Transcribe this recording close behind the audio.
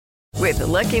With the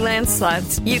Lucky Land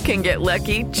Slots, you can get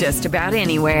lucky just about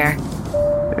anywhere.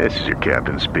 This is your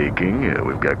captain speaking.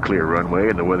 We've got clear runway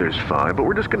and the weather's fine, but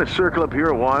we're just going to circle up here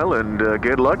a while and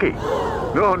get lucky.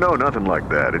 No, nothing like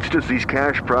that. It's just these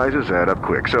cash prizes add up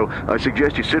quick. So I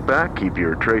suggest you sit back, keep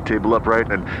your tray table upright,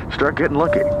 and start getting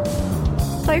lucky.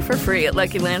 Play for free at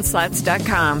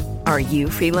LuckyLandSlots.com. Are you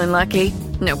feeling lucky?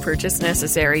 No purchase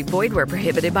necessary. Void where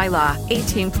prohibited by law.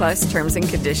 18+ terms and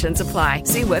conditions apply.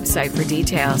 See website for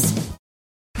details.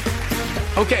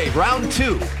 Okay, round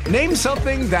two. Name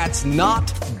something that's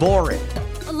not boring.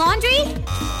 A laundry?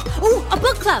 Ooh, a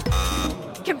book club.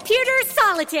 Computer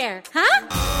solitaire, huh?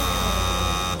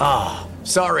 Ah,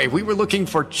 sorry, we were looking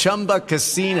for Chumba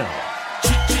Casino.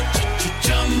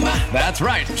 That's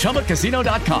right,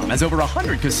 ChumbaCasino.com has over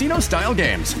 100 casino-style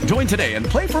games. Join today and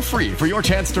play for free for your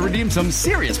chance to redeem some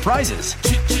serious prizes.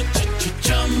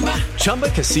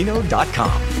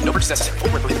 ChumbaCasino.com. No purchase necessary.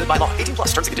 Void where prohibited by law. 18+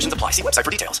 terms and conditions apply. See website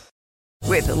for details.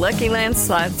 With the Lucky Land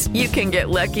Slots, you can get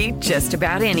lucky just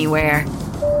about anywhere.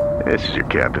 This is your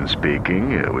captain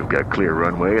speaking. We've got clear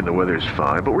runway and the weather's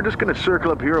fine, but we're just going to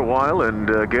circle up here a while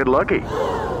and get lucky.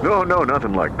 No,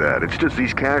 nothing like that. It's just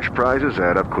these cash prizes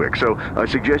add up quick. So I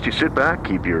suggest you sit back,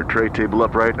 keep your tray table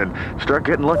upright, and start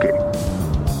getting lucky.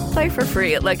 Play for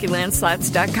free at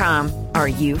LuckyLandSlots.com. Are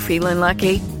you feeling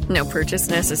lucky? No purchase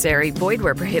necessary. Void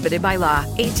where prohibited by law.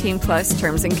 18+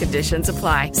 terms and conditions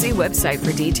apply. See website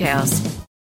for details.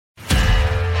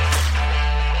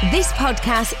 This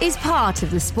podcast is part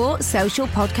of the Sports Social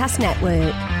Podcast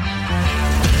Network.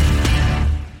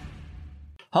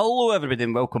 Hello everybody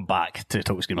and welcome back to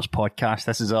Talk Screamers podcast.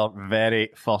 This is our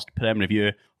very first Prem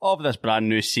review of this brand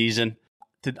new season.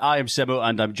 I am Simo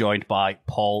and I'm joined by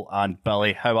Paul and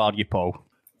Billy. How are you, Paul?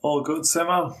 All good,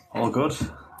 Simo. All good.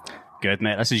 Good,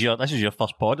 mate. This is your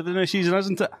first pod of the new season,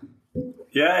 isn't it?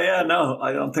 Yeah. No,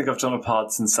 I don't think I've done a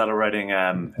pod since celebrating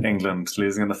England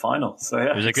losing in the final. So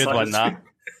yeah, it was a good one. That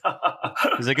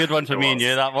it was a good one for me and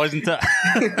you. That wasn't it?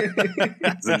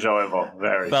 It's enjoyable.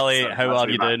 Very. Billy, how are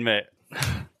you doing, mate?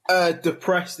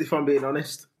 Depressed, if I'm being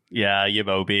honest. Yeah, you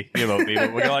will be. But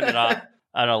we'll go on to that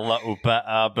in a little bit.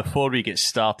 Before we get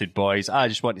started, boys, I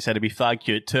just want to say a big thank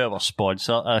you to our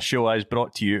sponsor. Our show is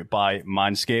brought to you by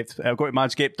Manscaped. Go to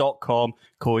manscaped.com,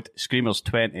 code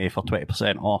SCREAMERS20 for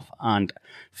 20% off and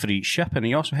free shipping.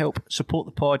 You also help support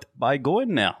the pod by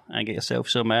going there and get yourself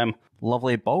some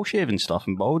lovely ball shaving stuff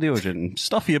and ball deodorant and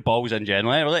stuff for your balls in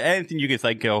general. Anything you can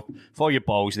think of for your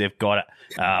balls, they've got it.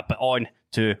 But on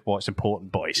to what's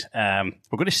important, boys. We're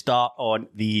going to start on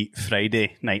the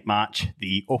Friday night match,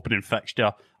 the opening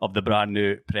fixture of the brand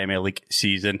new Premier League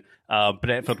season.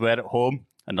 Brentford were at home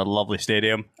in their lovely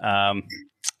stadium and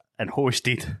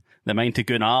hosted the Mighty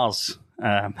Gunners.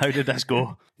 How did this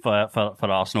go for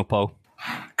Arsenal, Paul?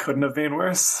 Couldn't have been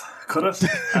worse, could it?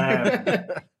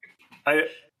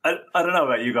 I don't know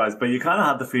about you guys, but you kind of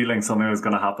had the feeling something was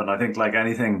going to happen. I think like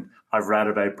anything I've read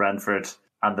about Brentford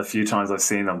and the few times I've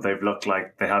seen them, they've looked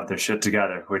like they have their shit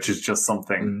together, which is just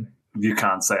something you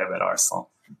can't say about Arsenal.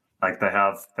 Like they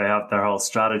have their whole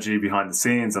strategy behind the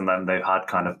scenes, and then they've had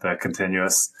kind of the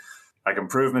continuous like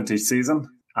improvement each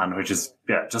season, and which is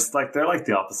just like they're like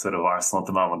the opposite of Arsenal at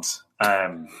the moment.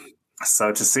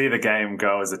 So to see the game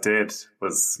go as it did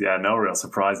was no real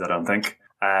surprise, I don't think.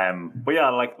 But yeah,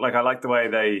 like I like the way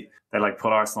they like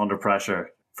put Arsenal under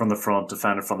pressure from the front,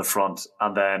 defended from the front,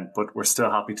 and then but we're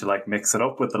still happy to like mix it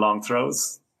up with the long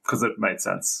throws because it made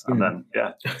sense. And then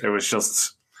it was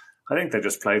just, I think they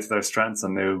just played to their strengths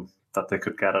and knew that they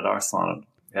could get at Arsenal,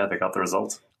 and they got the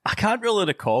result. I can't really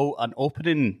recall an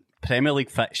opening Premier League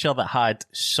fixture that had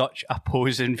such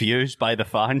opposing views by the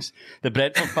fans. The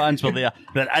Brentford fans were there,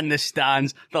 they're in the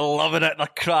stands, they're loving it, they're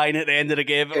crying at the end of the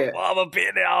game, we're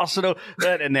beating the Arsenal.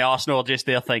 And the Arsenal are just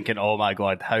there thinking, oh my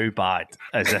God, how bad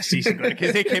is this season going?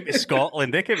 Because they came to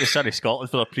Scotland, they came to sunny Scotland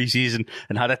for their pre-season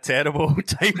and had a terrible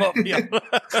time up here.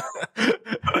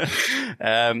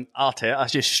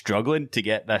 Arteta's just struggling to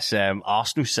get this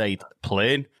Arsenal side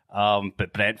playing.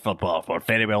 But Brentford were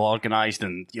very well organised,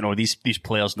 and you know these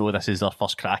players know this is their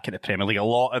first crack at the Premier League. A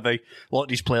lot of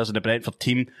these players in the Brentford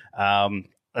team,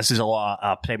 this is a lot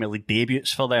of Premier League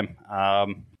debuts for them.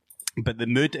 But the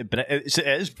mood it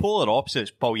is polar opposites.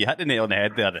 Paul, you hit the nail on the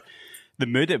head there. The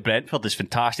mood at Brentford is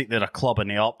fantastic. They're a club and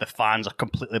they're up. The fans are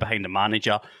completely behind the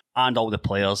manager and all the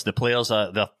players. The players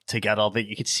they're together. That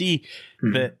you could see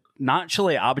that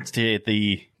naturally, I would say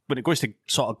when it goes to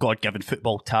sort of God-given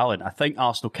football talent, I think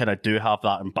Arsenal kind of do have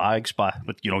that in bags,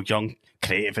 with young,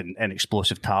 creative and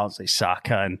explosive talents like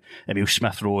Saka and Emile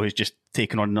Smith-Rowe, who's just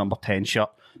taken on the number 10 shirt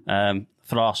for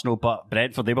for Arsenal, but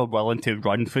Brentford, they were willing to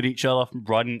run for each other,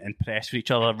 run and press for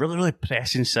each other, really, really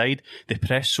press inside. They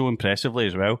pressed so impressively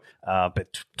as well,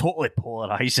 but totally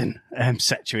polarising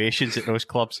situations at those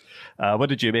clubs. What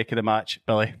did you make of the match,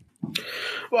 Billy?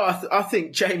 Well, I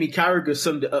think Jamie Carragher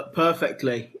summed it up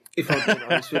perfectly, if I'm being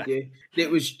honest with you. It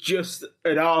was just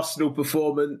an Arsenal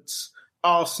performance.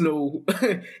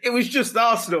 It was just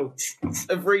Arsenal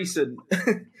of recent.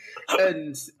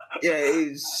 And yeah,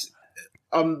 it's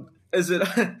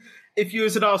if you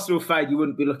was an Arsenal fan, you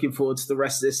wouldn't be looking forward to the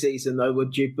rest of the season, though,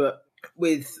 would you? But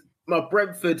with my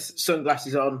Brentford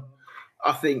sunglasses on,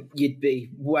 I think you'd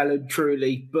be well and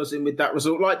truly buzzing with that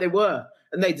result, like they were,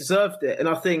 and they deserved it. And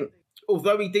I think,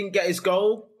 although he didn't get his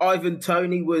goal, Ivan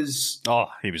Toney was...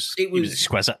 he was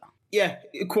exquisite. Yeah,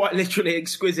 quite literally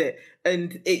exquisite.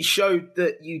 And it showed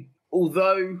that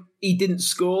although he didn't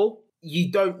score,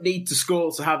 you don't need to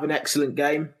score to have an excellent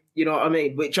game. You know what I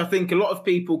mean? Which I think a lot of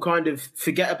people kind of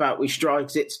forget about with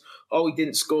strikes. It's, he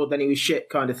didn't score, then he was shit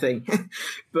kind of thing.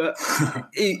 But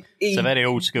it's a very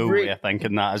old school way of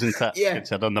thinking that, isn't it? Yeah.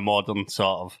 Considering the modern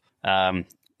sort of...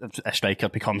 a striker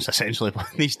becomes essentially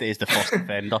these days the first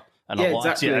defender, and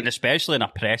and especially in a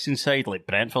pressing side like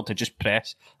Brentford, to just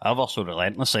press ever so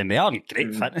relentlessly, and they are in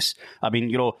great fitness. I mean,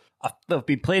 they've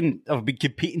been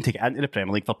competing to get into the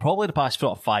Premier League for probably the past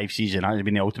 5 seasons. That has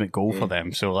been the ultimate goal for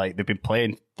them. So they've been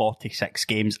playing 46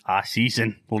 games a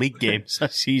season, league games a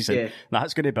season. Yeah.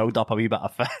 That's going to build up a wee bit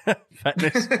of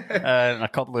fitness. And a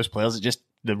couple of those players,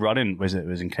 the running was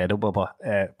incredible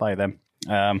by them.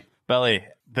 Billy,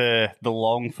 the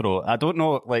long throw. I don't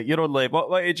know, you're only,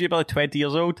 what age are you, Billy? 20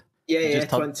 years old? Yeah,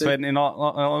 20. 20 not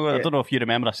I don't know if you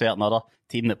remember a certain other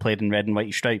team that played in red and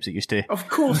white stripes that used to... Of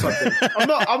course I do.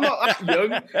 I'm not that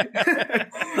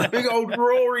young. Big old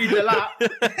Rory Delap.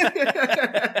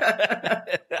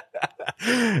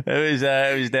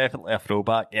 It was definitely a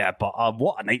throwback, yeah. But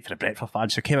what a night for the Brentford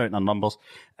fans who came out in their numbers.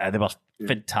 They were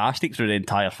fantastic through the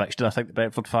entire fixture. I think the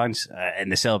Brentford fans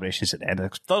and the celebrations at the end,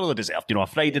 thoroughly deserved. A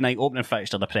Friday night opening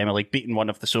fixture in the Premier League, beating one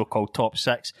of the so-called top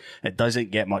 6. It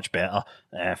doesn't get much better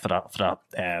for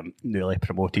a newly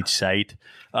promoted side.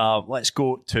 Let's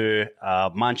go to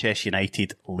Manchester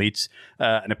United Leeds.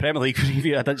 In the Premier League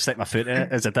preview, I didn't stick my foot in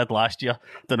it as I did last year.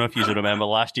 Don't know if you remember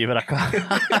last year, but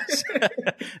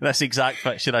this exact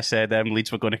fixture I said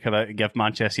Leeds were going to come out and give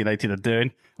Manchester United a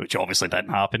doing, which obviously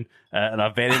didn't happen. And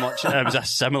it was a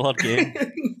similar game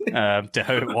to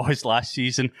how it was last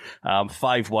season.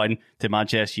 5-1 to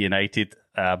Manchester United.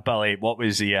 Billy, what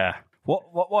was the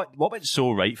what went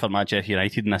so right for Manchester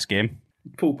United in this game?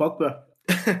 Paul Pogba.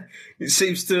 It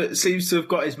seems to have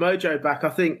got his mojo back. I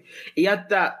think he had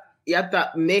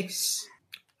that miss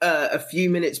a few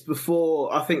minutes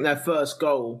before, I think, their first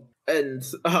goal. And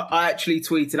I actually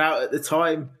tweeted out at the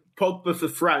time, Pogba for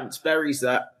France buries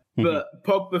that. But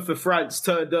Pogba for France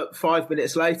turned up 5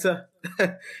 minutes later.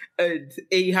 And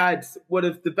he had one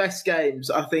of the best games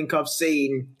I think I've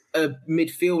seen a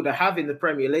midfielder have in the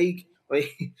Premier League. I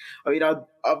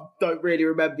don't really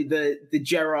remember the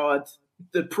Gerrard,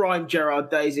 the prime Gerrard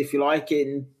days, if you like,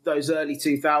 in those early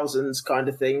 2000s kind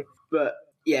of thing. But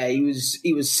yeah, he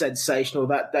was sensational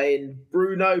that day. And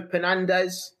Bruno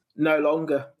Fernandes, no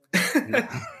longer.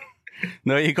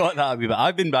 No, you got that a wee bit.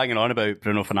 I've been banging on about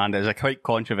Bruno Fernandes. A quite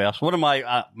controversial. One of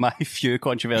my few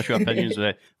controversial opinions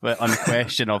on the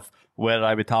question of whether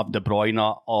I would have De Bruyne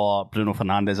or Bruno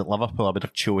Fernandes at Liverpool. I would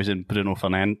have chosen Bruno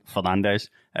Fernandes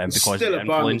because still of a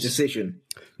bad decision.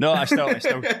 No, I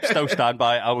still stand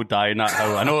by it. I will die in that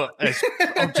hill. I know it's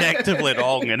objectively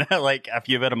wrong, and if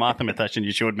you were a mathematician,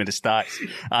 you showed me the stats.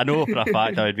 I know for a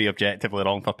fact I would be objectively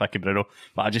wrong for picking Bruno,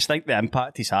 but I just think the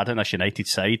impact he's had on this United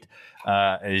side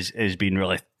is been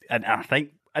really, and I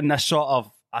think in this sort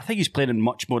of, I think he's playing in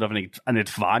much more of an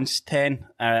advanced 10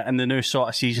 in the new sort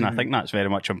of season. I think that's very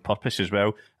much on purpose as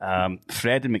well.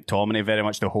 Fred and McTominay very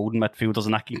much the holding midfielders,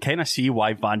 and I can kind of see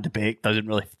why Van de Beek doesn't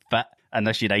really fit in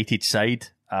this United side.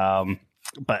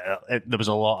 But there was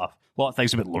a lot of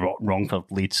things a bit wrong for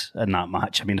Leeds in that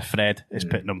match. I mean, if Fred is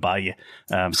putting them by you,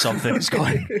 something's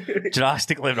going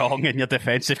drastically wrong in your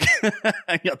defensive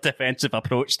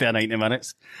approach to 90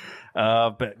 minutes.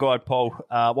 But go on, Paul.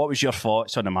 What was your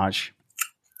thoughts on the match?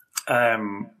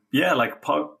 Pogba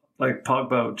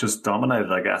just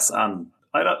dominated, I guess, and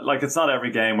I don't it's not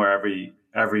every game where every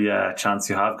chance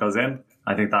you have goes in.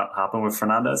 I think that happened with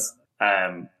Fernandes.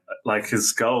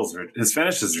 His goals, his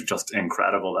finishes are just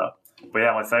incredible though. But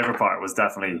yeah, my favourite part was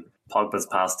definitely Pogba's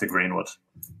pass to Greenwood.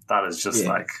 That is just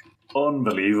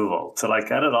unbelievable to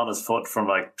get it on his foot from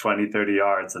 20, 30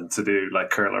 yards and to do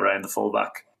curl around the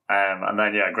fullback. And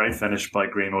then great finish by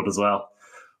Greenwood as well.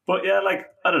 But yeah, like,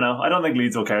 I don't know. I don't think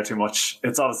Leeds will care too much.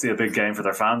 It's obviously a big game for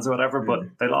their fans or whatever, but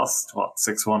they lost,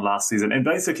 6-1 last season in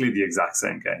basically the exact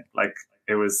same game. Like,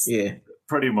 it was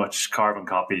pretty much carbon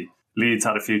copy. Leeds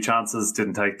had a few chances,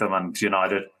 didn't take them, and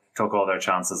United took all their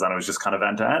chances, and it was just kind of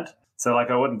end to end. So, like,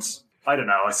 I don't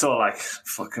know. I saw, like,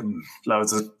 fucking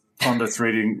loads of pundits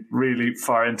reading really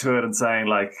far into it and saying,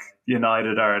 like,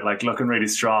 United are, like, looking really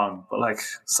strong. But, like,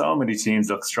 so many teams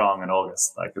look strong in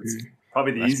August. Like, it's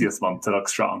probably the easiest month to look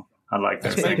strong. And, like,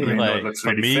 they're saying Greenwood looks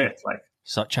really fit. Like,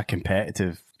 such a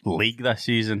competitive league this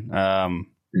season. Yeah,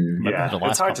 the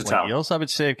last it's hard to couple of tell. years, I would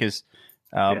say, because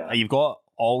you've got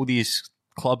all these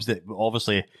clubs that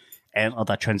obviously entered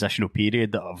a transitional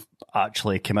period that have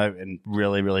actually come out and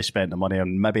really, really spent the money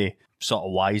on maybe sort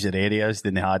of wiser areas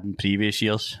than they had in previous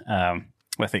years,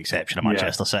 with the exception of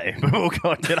Manchester City. But we'll go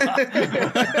on to that.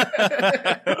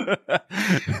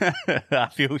 I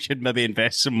feel we should maybe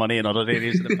invest some money in other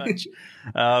areas of the pitch.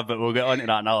 But we'll get on to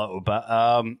that in a little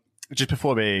bit. Just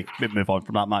before we move on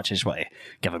from that match, I just want to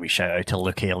give a wee shout out to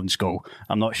Luke Aylin's goal.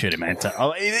 I'm not sure he meant it.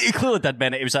 Oh, he clearly did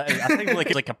mean it. It was, I think,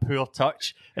 like a poor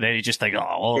touch, and then he just think,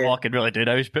 all I can really do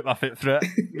now is put my foot through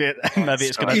it. Maybe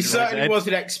it's going to. He certainly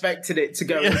wasn't expecting it to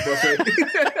go in, was he?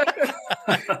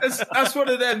 That's one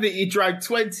of them that you drag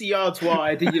 20 yards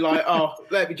wide, and you're like, oh,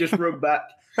 let me just run back.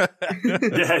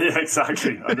 yeah,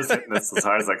 exactly. I'm just hitting this as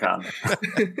hard as I can.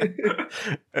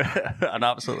 An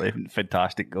absolutely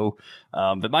fantastic goal.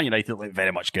 But Man United looked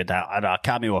very much good. Had a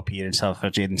cameo appearance for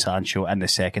Jadon Sancho in the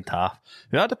second half.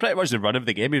 He had pretty much the run of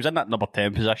the game. He was in that number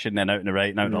 10 position, then out on the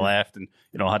right and out on the left, and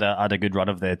had a good run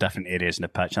of the different areas in the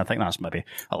pitch. And I think that's maybe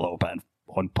a little bit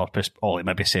on purpose. Ollie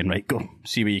maybe saying, right, go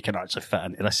see where you can actually fit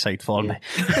into this side for me.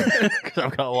 Because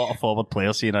I've got a lot of forward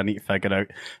players here and I need to figure out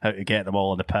how to get them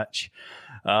all on the pitch.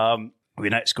 We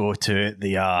next go to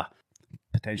the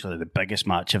potentially the biggest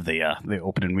match of the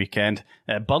opening weekend,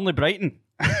 Burnley-Brighton.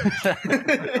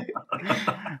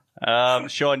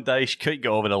 Sean Dyche couldn't get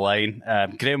over the line.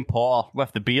 Graham Potter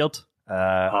with the beard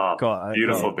got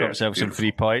himself some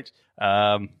 3 points.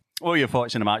 What were your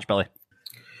thoughts on the match, Billy?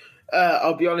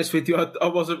 I'll be honest with you, I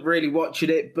wasn't really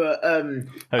watching it, but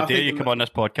how dare you come on this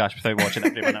podcast without watching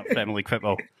every minute of Premier League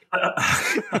football?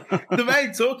 The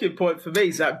main talking point for me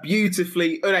is that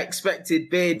beautifully unexpected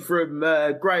beard from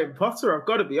Graham Potter. I've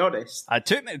got to be honest. I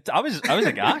was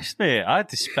aghast, mate. I had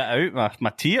to spit out my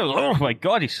tears. Oh my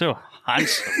god, he's so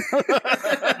handsome.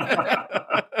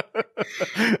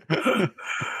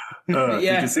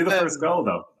 Did you see the first goal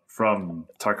though from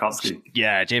Tarkowski?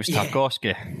 Yeah, James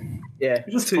Tarkowski. Yeah,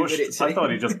 he just pushed. I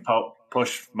thought he just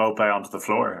pushed Mopé onto the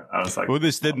floor. I was like, well,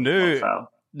 this didn't do.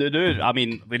 I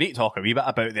mean, we need to talk a wee bit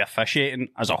about the officiating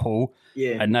as a whole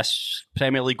in this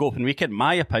Premier League open weekend.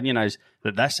 My opinion is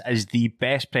that this is the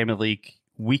best Premier League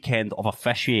weekend of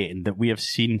officiating that we have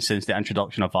seen since the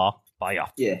introduction of VAR by a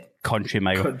country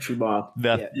mile.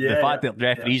 The fact that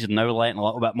referees are now letting a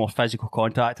little bit more physical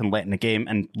contact and letting the game,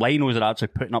 and linos are actually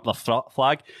putting up their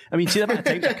flag. I mean, see the amount of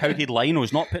times I counted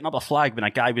linos not putting up a flag when a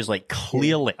guy was like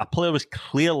a player was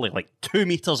clearly like 2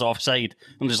 meters offside,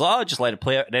 and just like, just let it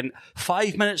play out, and then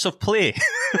 5 minutes of play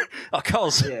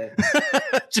occurs. Yeah. Do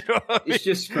you know what I mean? It's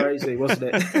just crazy,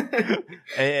 wasn't it?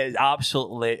 It is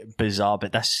absolutely bizarre,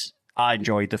 but I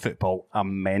enjoyed the football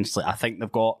immensely. I think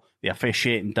they've got the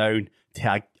officiating down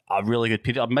to a really good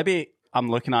period. Maybe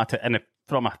I'm looking at it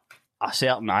from a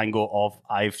certain angle of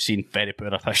I've seen very poor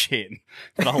officiating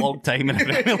for a long time in the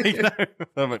Premier League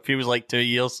now. It feels like 2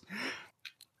 years.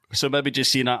 So maybe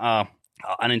just seeing an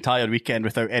entire weekend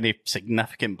without any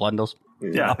significant blunders.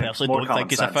 Yeah, I personally don't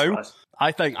think it's a foul. Right?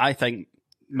 I think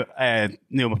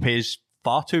Neil Maupay's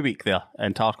far too weak there,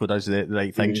 and Tarko does the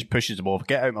right thing, just pushes him over,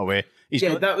 get out of my way.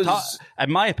 In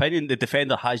my opinion, the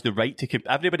defender has the right to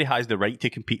everybody has the right to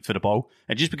compete for the ball,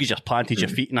 and just because you've planted your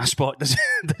feet in a spot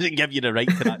doesn't give you the right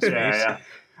to that space.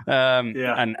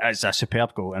 And it's a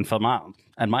superb goal, and for that,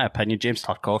 in my opinion, James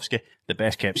Tarkowski, the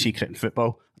best kept secret in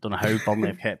football. I don't know how Burnley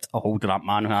have kept a hold of that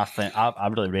man, and I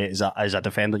really rate as a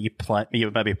defender you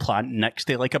would maybe plant next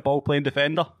to like a ball playing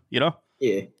defender,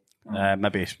 Yeah.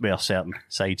 Maybe where certain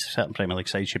Premier League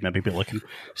sides should maybe be looking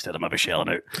instead of maybe shelling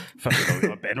out for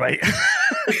Ben White.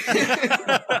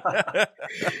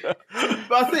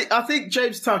 But I think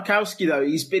James Tarkowski though,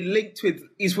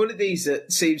 he's one of these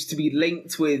that seems to be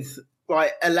linked with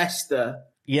like a Leicester.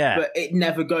 Yeah, but it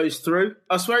never goes through.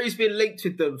 I swear he's been linked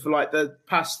with them for like the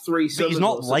past 3 summers. But he's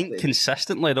not linked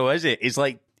consistently though, is he? He's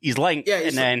linked,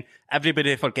 and then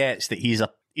everybody forgets that he's a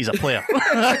he's a player.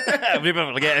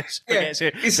 Everybody forgets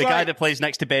the guy that plays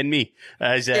next to Ben Mee.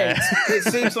 It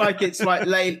seems like it's like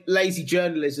lazy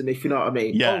journalism, if you know what I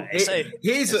mean. Yeah,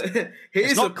 here's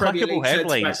a Premier League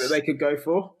headlines that they could go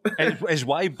for. It's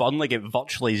why Burnley get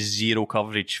virtually zero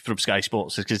coverage from Sky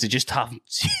Sports, is because they just have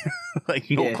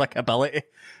clickability.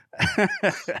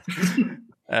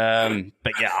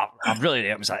 But yeah, I really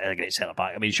think it was a great centre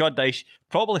back. I mean, Sean Dyche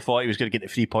probably thought he was going to get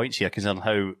the 3 points here,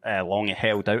 considering how long he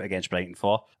held out against Brighton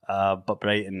for. But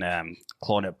Brighton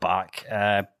clawing it back.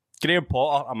 Graham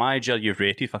Potter, a manager you've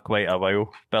rated for quite a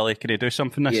while. Billy, can he do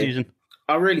something this season?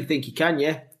 I really think he can,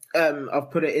 yeah.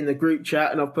 I've put it in the group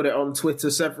chat and I've put it on Twitter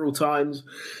several times.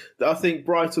 I think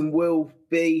Brighton will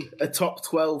be a top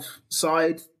 12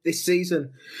 side this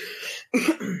season.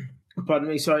 Pardon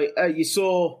me, sorry. You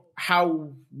saw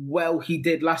how well he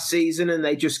did last season and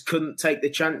they just couldn't take the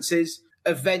chances.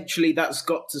 Eventually that's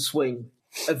got to swing.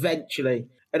 Eventually.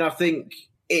 And I think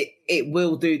it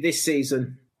will do this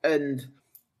season. And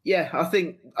yeah, I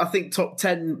think top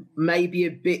 10 may be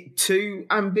a bit too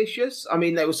ambitious. I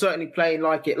mean, they were certainly playing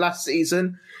like it last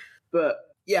season. But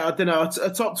yeah, I don't know. A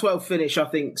top 12 finish, I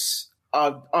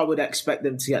would expect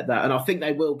them to get that. And I think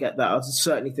they will get that. I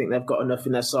certainly think they've got enough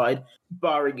in their side,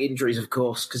 barring injuries, of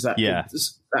course, because that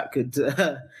could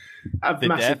have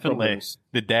massive problems.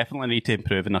 They definitely need to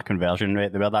improve in their conversion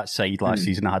rate. They were that side last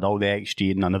season that had all the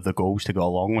XG and none of the goals to go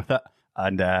along with it.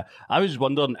 And I was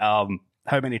wondering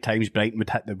how many times Brighton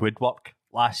would hit the woodwork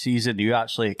last season. You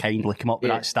actually kindly come up with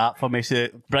that stat for me. So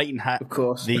Brighton hit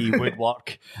the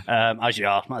woodwork, as you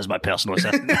are, as my personal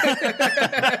assistant.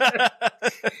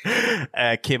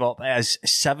 Came up as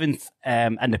 7th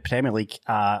in the Premier League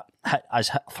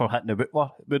for hitting the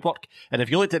woodwork. And if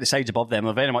you looked at the sides above them,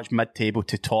 they're very much mid-table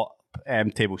to top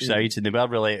table sides, and they were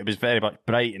really, it was very much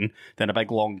Brighton, then a big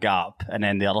long gap, and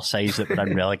then the other sides that were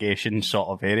in relegation sort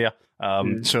of area.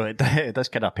 So it does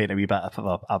kind of paint a wee bit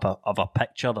of a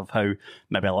picture of how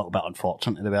maybe a little bit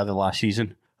unfortunate they were the last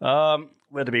season.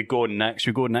 Where do we go next?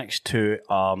 We go next to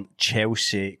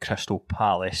Chelsea Crystal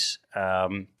Palace.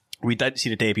 We did see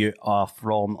the debut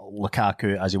from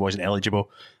Lukaku as he wasn't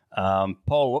eligible.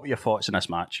 Paul, what were your thoughts on this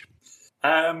match?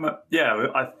 I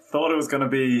thought it was going to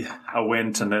be a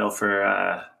 1-0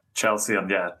 for Chelsea,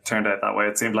 and yeah, it turned out that way.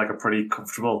 It seemed like a pretty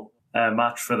comfortable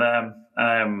match for them.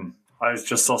 I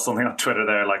just saw something on Twitter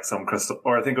there, like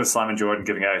I think it was Simon Jordan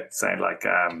giving out, saying like,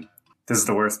 this is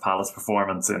the worst Palace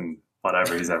performance in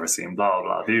whatever he's ever seen, blah, blah,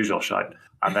 blah, the usual shite.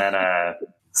 And then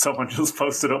someone just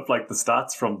posted up like the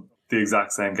stats from the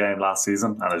exact same game last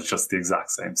season, and it's just the exact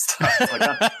same stats.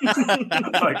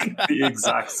 Like the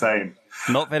exact same.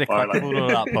 Not very clickable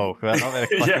with that, Paul. Not very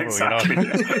clickable, yeah, exactly.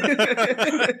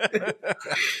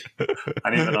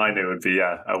 And even I knew it would be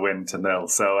a 1-0.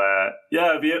 So,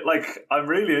 it'd be like, I'm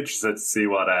really interested to see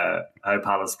what how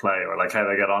Palace play, or like how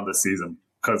they get on this season,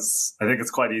 because I think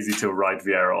it's quite easy to write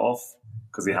Vieira off,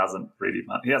 because he hasn't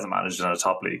managed in a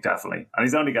top league, definitely, and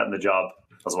he's only getting the job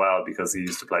as well because he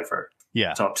used to play for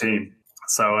top team.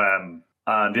 So,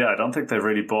 and yeah, I don't think they've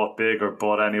really bought big or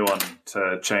bought anyone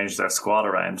to change their squad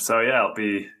around. So yeah,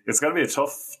 it's going to be a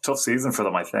tough season for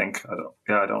them, I think.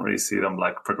 I don't really see them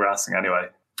like progressing anyway.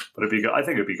 But it'd be good. I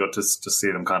think it'd be good to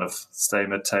see them kind of stay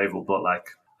mid-table. But like,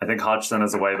 I think Hodgson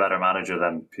is a way better manager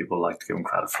than people like to give him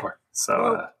credit for.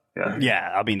 So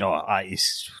yeah. I mean,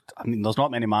 there's not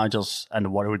many managers in the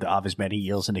world that have as many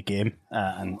years in the game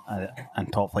and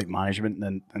top flight management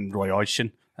than Roy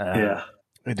Hodgson.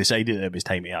 Who decided it was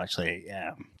time to actually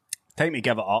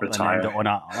give it up, retire, and end it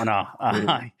on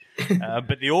a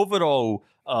but the overall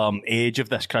age of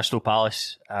this Crystal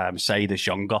Palace side is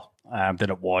younger than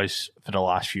it was for the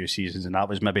last few seasons, and that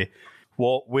was maybe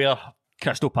where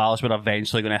Crystal Palace were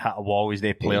eventually going to hit a wall, is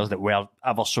they players that were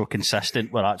ever so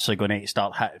consistent were actually going to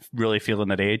start really feeling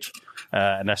their age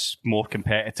in this more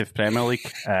competitive Premier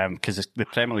League, because the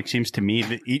Premier League seems to me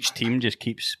that each team just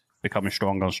keeps becoming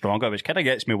stronger and stronger, which kind of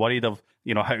gets me worried of,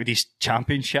 how these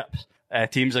championship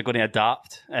teams are going to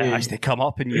adapt as they come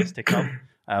up in years to come.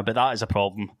 But that is a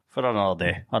problem for another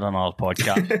day, on another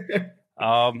podcast.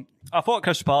 I thought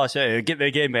Crystal Palace,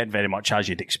 the game went very much as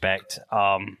you'd expect.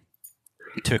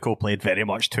 Tuchel played very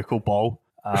much Tuchel ball.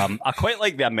 I quite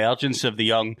like the emergence of the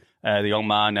young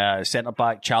man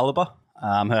centre-back Chalobah,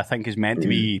 who I think is meant to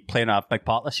be playing a big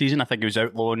part this season. I think he was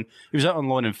out on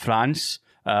loan in France.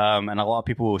 And a lot of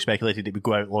people speculated he would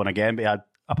go out loan again, but he had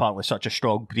apparently such a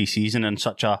strong pre-season and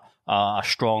such a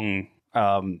strong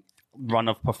run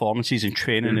of performances and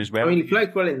training as well. I mean, he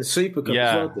played well in the Super Cup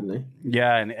as well, didn't he?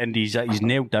 Yeah, and he's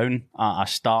nailed down a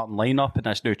starting lineup in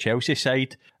this new Chelsea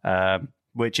side.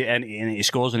 and he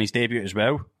scores on his debut as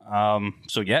well.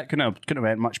 So yeah, couldn't have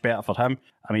went much better for him.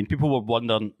 I mean, people were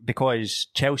wondering, because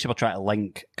Chelsea were trying to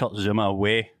link Kurt Zouma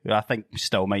away, who I think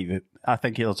still might. I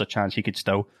think there's a chance he could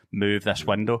still move this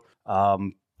window.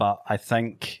 But I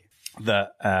think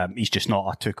that he's just not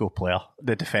a Tuchel player.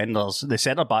 The defenders, the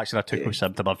centre backs in a Tuchel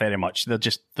system are very much they're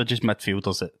just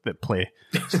midfielders that play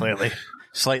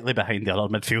slightly behind the other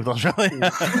midfielders, really,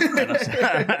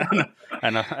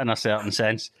 in a certain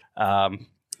sense.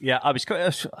 Yeah, I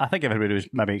think everybody was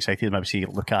maybe excited to maybe see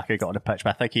Lukaku got on the pitch, but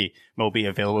I think he will be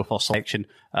available for selection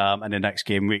in the next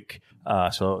game week.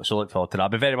 So look forward to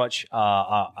that. But very much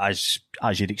as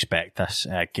you'd expect, this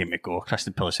game to go.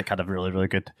 Christian Pulisic had a really, really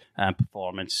good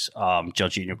performance.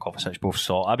 Jorginho, Kovacic both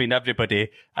saw. I mean, everybody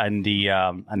in the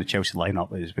Chelsea lineup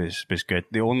was good.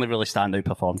 The only really standout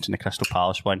performance in the Crystal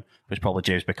Palace one was probably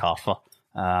James McArthur.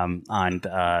 And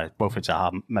Wilfried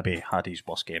Zaha maybe had his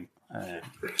worst game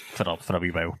for a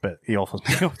wee while, but he often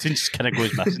just kind of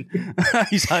goes missing.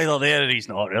 He's either there or he's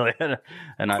not, really,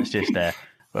 and that's just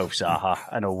Wilf Zaha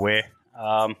in a way.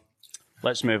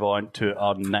 Let's move on to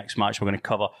our next match. We're going to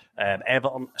cover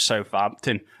Everton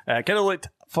Southampton. Kind of looked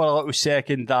for a little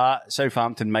second that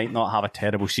Southampton might not have a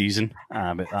terrible season,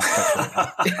 but that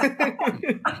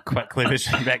quickly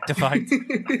was rectified.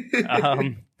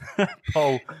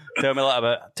 Paul, tell me a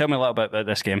little bit about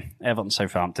this game, Everton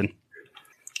Southampton.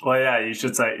 Well, yeah, you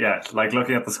should say, yeah, like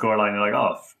looking at the scoreline, you're like,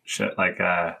 oh shit, like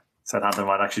Southampton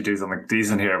might actually do something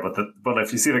decent here. But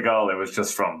if you see the goal, it was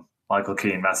just from Michael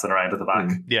Keane messing around at the back.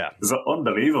 Yeah, it was an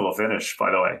unbelievable finish, by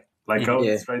the way. Like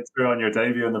going straight through on your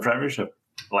debut in the Premiership,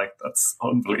 like that's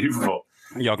unbelievable.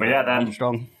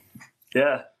 Strong.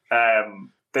 Yeah,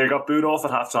 they got booed off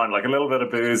at halftime, like a little bit of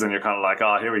booze, and you're kind of like,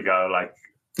 oh, here we go, like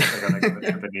they're going to give it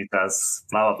to Benitez,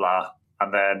 blah blah blah,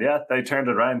 and then they turned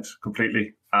it around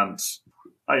completely, and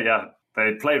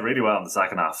they played really well in the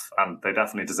second half, and they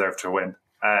definitely deserved to win.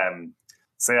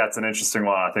 So yeah, it's an interesting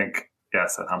one. I think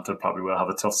Southampton probably will have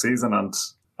a tough season, and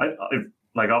I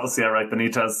obviously I rate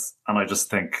Benitez, and I just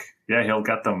think he'll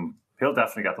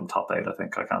definitely get them top 8. I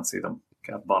think I can't see them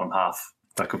get bottom half.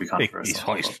 That could be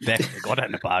controversial. He's definitely got it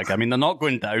in the bag. I mean, they're not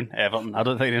going down, Everton. I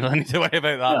don't think there's anything to worry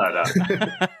about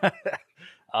that.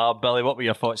 No. Billy, what were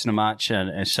your thoughts on the match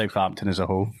and Southampton as a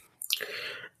whole?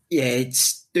 Yeah,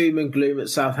 it's doom and gloom at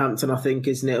Southampton, I think,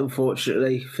 isn't it,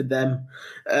 unfortunately, for them.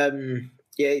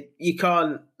 You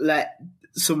can't let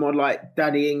someone like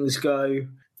Danny Ings go,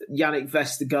 Yannick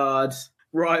Vestergaard,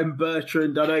 Ryan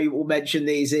Bertrand. I know you will mention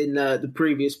these in the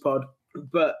previous pod,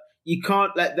 but you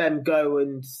can't let them go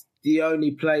and the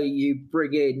only player you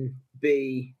bring in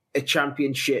be a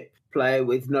championship player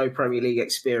with no Premier League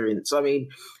experience. I mean,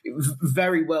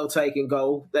 very well taken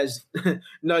goal. There's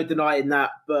no denying that,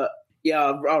 but yeah,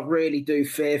 I really do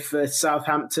fear for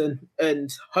Southampton, and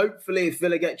hopefully if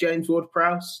Villa get James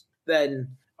Ward-Prowse,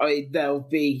 then they'll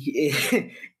be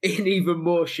in even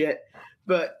more shit.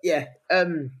 But yeah,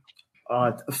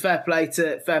 fair play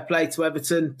to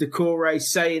Everton. Doucouré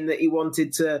saying that he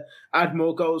wanted to add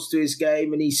more goals to his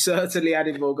game, and he certainly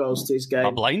added more goals to his game.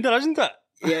 A blinder, isn't it?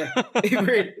 Yeah,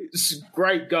 it's a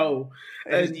great goal.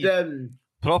 And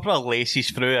proper laces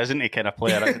through, isn't he? Kind of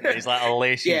player, isn't he? He's like a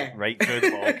laces right through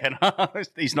the ball. Kind of.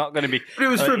 He's not going to be. But it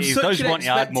was from he such does an want to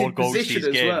add more goals to his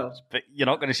game, well. But you're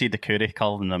not going to see Doucouré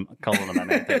calling them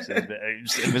in instances. But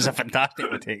it was a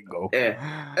fantastically taken goal.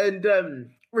 Yeah, and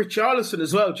Richarlison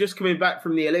as well, just coming back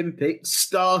from the Olympics,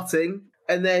 starting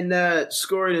and then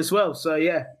scoring as well. So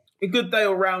yeah, a good day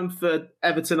all round for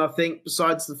Everton, I think.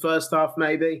 Besides the first half,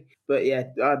 maybe, but yeah,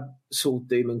 it's all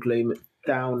doom and gloom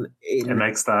down in. It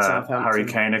makes the Harry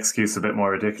Kane excuse a bit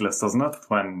more ridiculous, doesn't it?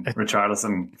 When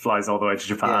Richarlison flies all the way to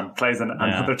Japan, plays in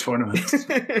another tournament,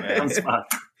 comes back.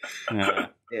 Yeah.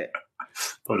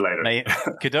 But later. Mate,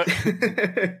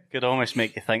 could almost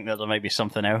make you think that there might be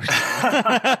something else.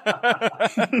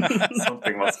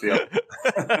 Something must be up.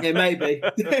 Yeah, maybe.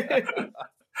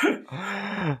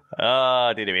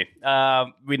 Anyway,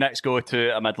 we next go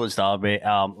to a Midlands derby.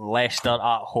 Leicester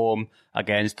at home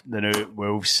against the new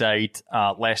Wolves side.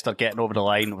 Leicester getting over the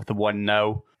line with the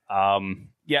 1-0.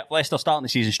 Leicester starting the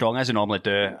season strong as they normally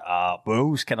do.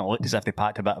 Wolves kind of looked as if they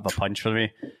packed a bit of a punch for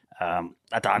me.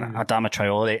 Adama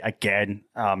Traore again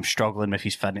struggling with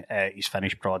his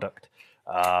finished product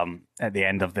at the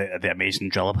end of the amazing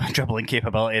dribbling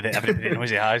capability that everybody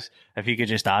knows he has. If he could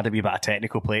just add a wee bit of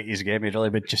technical play to his game, he really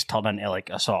would just turn into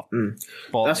like a sort of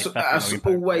 40, that's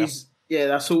always player.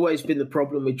 That's always been the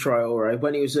problem with Traore.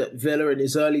 When he was at Villa in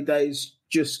his early days,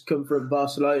 just come from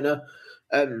Barcelona,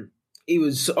 he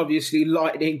was obviously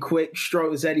lightning quick,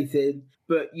 strong as anything,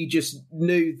 but you just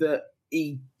knew that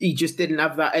he just didn't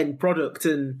have that end product.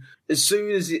 And as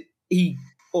soon as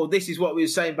this is what we were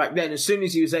saying back then, as soon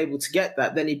as he was able to get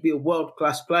that, then he'd be a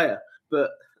world-class player.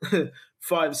 But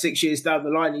 5 or 6 years down the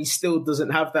line, he still doesn't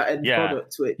have that end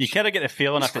product. Which you kind of get the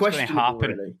feeling if it's going to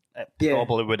happen, really. It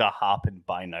probably would have happened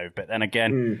by now. But then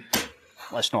again,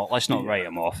 let's not write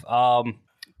him off.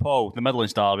 Paul, the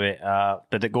Midlands derby,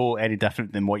 did it go any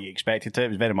different than what you expected to? It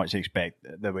was very much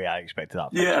the way I expected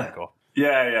that to go.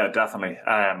 Yeah, definitely.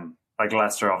 Like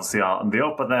Leicester, obviously on the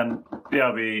up, but then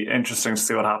it'll be interesting to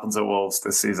see what happens at Wolves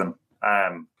this season.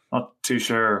 Not too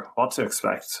sure what to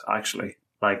expect actually.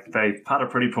 Like they had a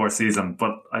pretty poor season,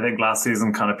 but I think last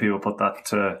season kind of people put that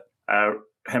to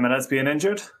Jimenez being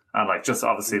injured, and like just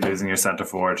obviously losing your centre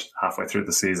forward halfway through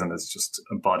the season is just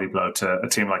a body blow to a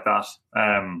team like that.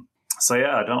 So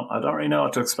yeah, I don't really know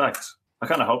what to expect. I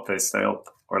kind of hope they stay up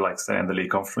or like stay in the league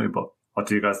comfortably. But what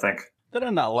do you guys think? They're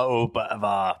in that little bit of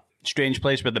a strange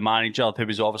place with the manager, who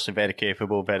was obviously very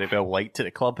capable, very well liked at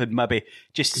the club, and maybe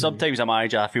just sometimes a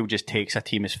manager I feel just takes a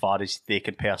team as far as they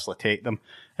can personally take them,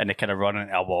 and they kind of run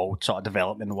into a wall, sort of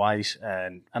development wise.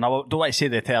 And I don't like to say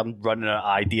the term running out of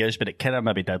ideas, but it kind of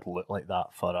maybe did look like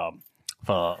that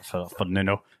for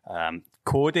Nuno.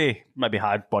 Cody maybe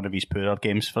had one of his poorer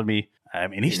games for me.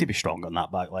 He needs to be strong on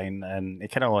that back line, and he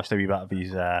kind of lost a wee bit of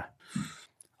his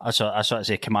I sort of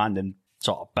say commanding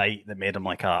sort of bite that made him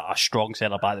like a strong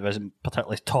centre back that wasn't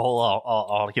particularly tall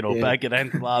or big or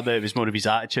anything like that, but it was more of his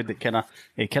attitude that kind of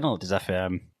looked as if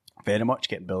very much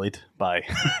getting bullied by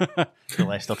the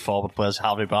Leicester forward players.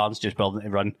 Harvey Barnes just building to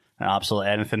run absolutely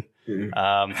anything.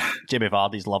 Jamie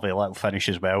Vardy's lovely little finish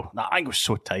as well. That angle was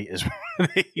so tight as well.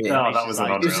 That was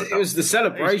unreal. It was the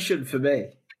celebration for me.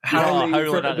 Howling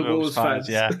at the Wolves fans.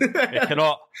 Yeah, it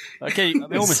cannot. Okay,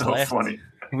 we almost so left. Funny.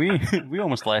 We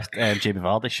almost left Jamie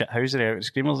Vardy shithousery out at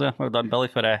Screamers there. Well done, Billy,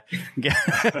 for I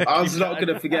was not going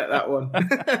to forget that one.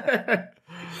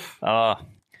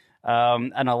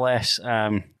 And a less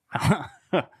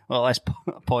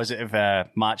positive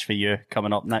match for you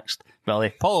coming up next,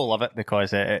 Billy. Paul will love it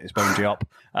because it's wound you up.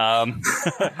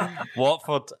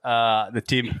 Watford, the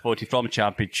team voted from the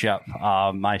Championship,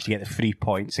 managed to get the 3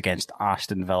 points against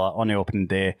Aston Villa on the opening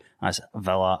day as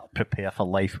Villa prepare for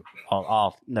life, or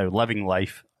are now living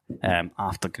life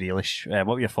after Grealish. What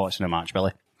were your thoughts on the match,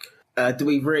 Billy? Do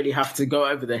we really have to go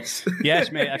over this?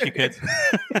 Yes, mate, if you could.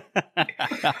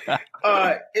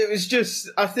 It was just,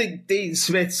 I think Dean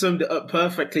Smith summed it up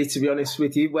perfectly, to be honest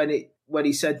with you, when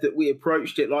he said that we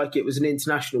approached it like it was an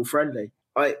international friendly.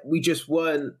 We just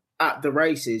weren't at the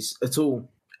races at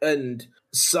all. And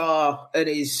Sarr and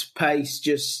his pace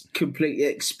just completely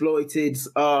exploited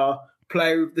our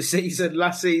player of the season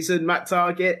last season, Matt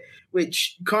Targett,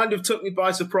 which kind of took me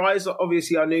by surprise.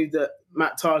 Obviously, I knew that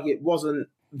Matt Targett wasn't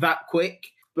that quick,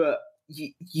 but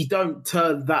you don't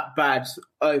turn that bad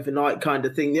overnight kind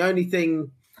of thing. The only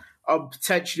thing I'm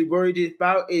potentially worried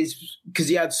about is because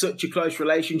he had such a close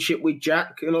relationship with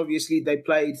Jack, and obviously they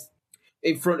played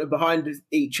in front and behind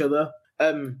each other.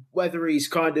 Whether he's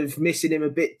kind of missing him a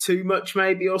bit too much,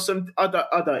 maybe, or something, I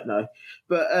don't know.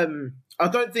 But I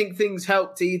don't think things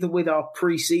helped either with our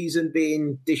pre-season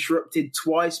being disrupted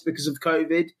twice because of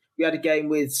COVID. We had a game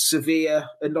with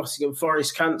Sevilla and Nottingham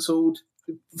Forest cancelled,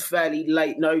 fairly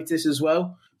late notice as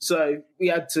well. So we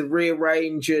had to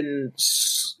rearrange, and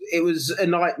it was a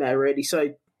nightmare, really.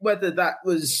 So whether that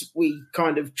was we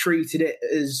kind of treated it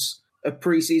as a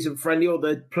pre-season friendly or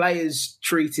the players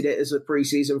treated it as a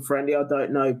pre-season friendly, I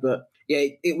don't know. But yeah,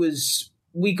 it was,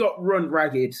 we got run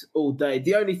ragged all day.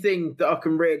 The only thing that I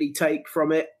can really take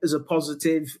from it as a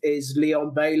positive is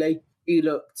Leon Bailey. He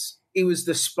was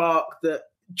the spark that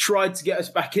tried to get us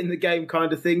back in the game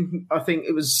kind of thing. I think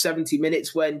it was 70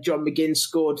 minutes when John McGinn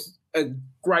scored a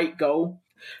great goal.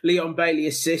 Leon Bailey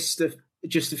assist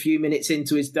just a few minutes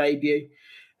into his debut.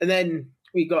 And then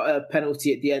we got a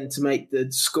penalty at the end to make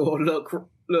the score look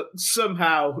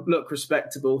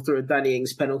respectable through a Danny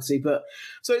Ings penalty. But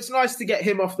so it's nice to get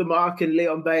him off the mark and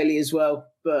Leon Bailey as well.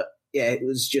 But yeah, it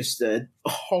was just a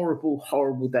horrible,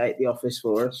 horrible day at the office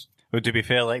for us. Well, to be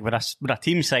fair, like when a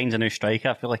team signs a new striker,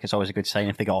 I feel like it's always a good sign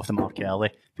if they get off the mark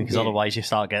early, because otherwise you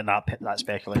start getting that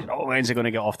speculation. Oh, when's he going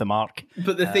to get off the mark?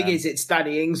 But the thing is, it's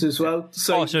Danny Ings as well.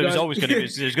 So it was always going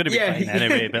to be fine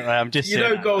anyway. But I'm just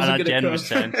saying, goals are going to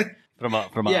come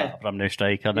from a new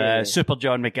striker. Super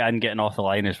John McGinn getting off the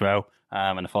line as well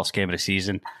in the first game of the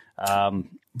season.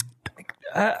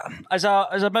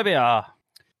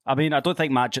 I mean, I don't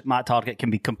think Matt Targett can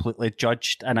be completely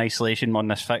judged in isolation on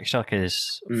this fixture,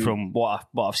 because from what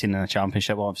I've seen in the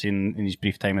Championship, what I've seen in his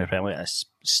brief time in the Premier League,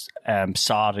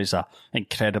 Sarr is an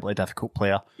incredibly difficult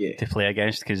player to play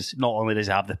against, because not only does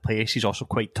he have the pace, he's also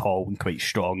quite tall and quite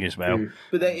strong as well.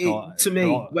 But to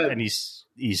me, and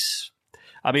he's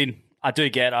I mean, I do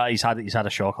get that he's had a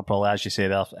shocker, probably, as you say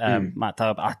there, Matt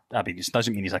Tarab. I mean, it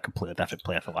doesn't mean he's a completely different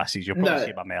player from last season. You'll probably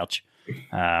see him emerge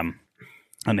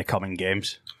in the coming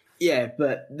games. Yeah,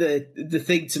 but the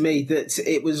thing to me that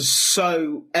it was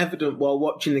so evident while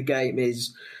watching the game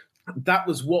is that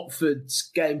was Watford's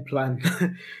game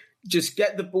plan. Just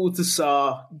get the ball to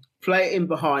Sarr, play it in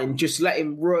behind, just let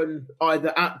him run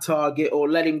either at target or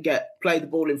let him play the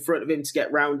ball in front of him to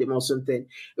get round him or something.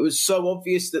 It was so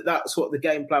obvious that that's what the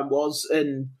game plan was.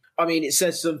 And I mean, it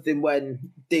says something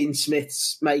when Dean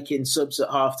Smith's making subs at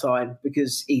halftime,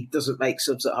 because he doesn't make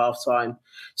subs at halftime.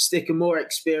 Stick a more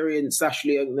experienced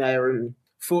Ashley Young there, and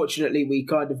fortunately we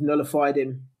kind of nullified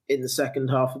him in the second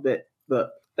half a bit,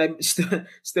 but they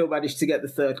still managed to get the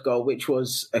third goal, which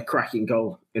was a cracking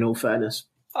goal, in all fairness.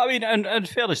 I mean, and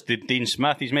fairness to Dean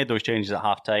Smith, he's made those changes at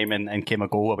half-time and came a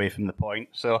goal away from the point.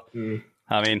 So,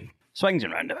 I mean, swings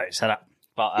and roundabouts, isn't it?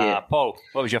 But, Paul,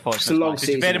 what was your thoughts? It's a long Did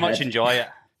you very much enjoy it,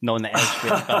 knowing that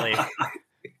Elspeth Billy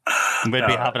would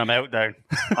be having a meltdown?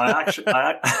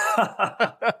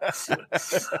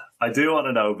 I do want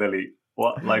to know, Billy,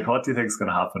 what do you think is going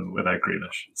to happen without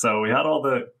Grealish? So we had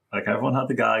everyone had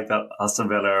the gag that Aston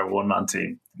Villa are a one-man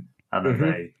team, and then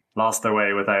they lost their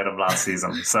way without him last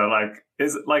season. So now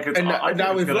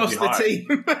we've lost the team.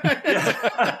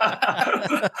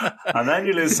 And then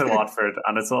you lose to Watford,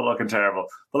 and it's all looking terrible.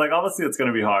 But obviously, it's going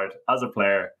to be hard as a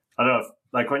player. I don't know,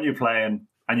 if, when you're playing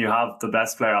and you have the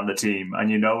best player on the team,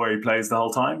 and you know where he plays the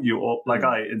whole time,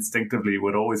 I instinctively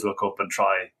would always look up and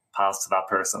try pass to that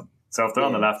person. So if they're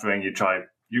on the left wing, you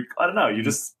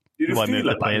just feel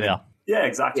it. Play there. Yeah,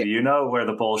 exactly. Yeah. You know where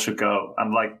the ball should go.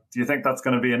 And do you think that's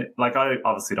going to be I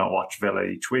obviously don't watch Villa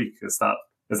each week. Is that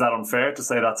unfair to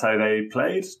say that's how they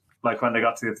played? When they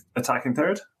got to the attacking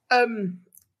third?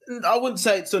 I wouldn't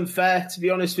say it's unfair, to be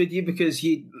honest with you, because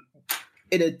in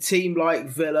a team like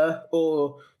Villa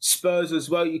or Spurs as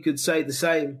well, you could say the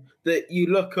same, that you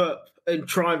look up and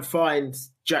try and find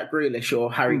Jack Grealish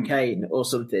or Harry Kane or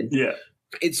something. Yeah.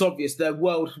 It's obvious they're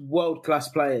world-class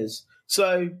players.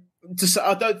 So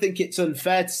I don't think it's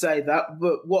unfair to say that,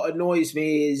 but what annoys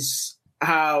me is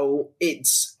how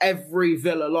it's every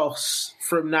Villa loss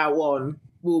from now on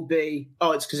will be,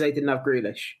 it's because they didn't have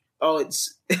Grealish.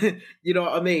 It's, you know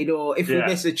what I mean? Or if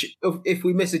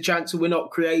we miss a chance and we're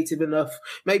not creative enough,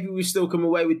 maybe we still come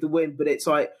away with the win, but it's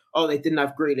they didn't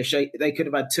have Grealish. They could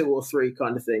have had 2 or 3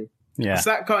 kind of thing. Yeah. So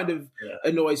that kind of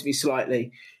annoys me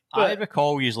slightly. But I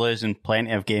recall you losing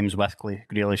plenty of games with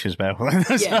Grealish as well.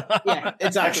 yeah,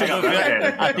 exactly.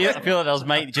 I feel like there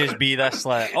might just be this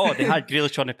they had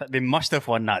Grealish on the they must have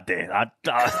won that day. That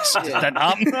didn't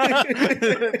happen.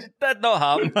 Did not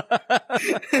happen.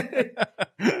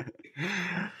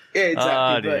 Yeah,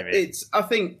 exactly. But I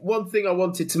think one thing I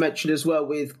wanted to mention as well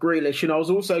with Grealish, and I was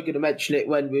also going to mention it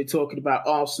when we were talking about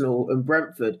Arsenal and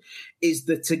Brentford, is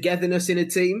the togetherness in a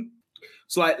team.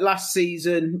 So last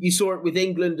season, you saw it with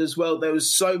England as well. There was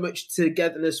so much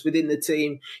togetherness within the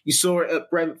team. You saw it at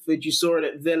Brentford. You saw it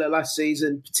at Villa last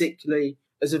season, particularly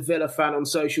as a Villa fan on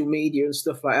social media and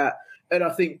stuff like that. And I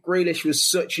think Grealish was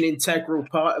such an integral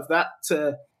part of that.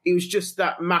 He was just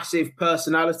that massive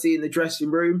personality in the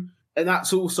dressing room. And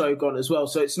that's also gone as well.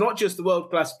 So it's not just the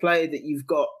world-class player that you've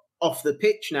got off the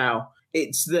pitch now.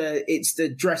 It's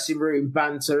the dressing room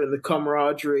banter and the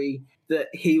camaraderie that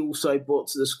he also brought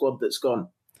to the squad that's gone.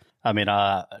 I mean,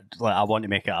 I want to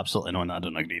make it absolutely known that I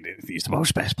don't agree that he's the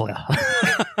world's best player.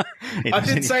 I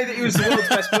didn't say that he was the world's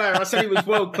best player. I said he was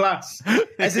world class.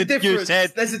 There's a difference.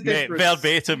 There's a difference.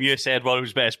 Verbatim, you said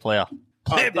world's best player.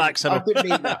 Play it back, son. I didn't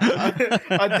mean that.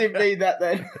 I didn't mean that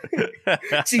then.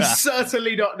 He's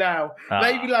certainly not now.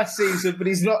 Maybe last season, but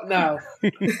he's not now.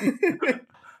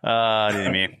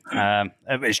 Dear me.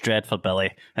 It was dread for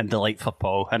Billy and delight for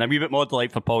Paul. And a wee bit more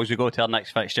delight for Paul as we go to our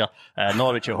next fixture.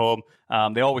 Norwich at home.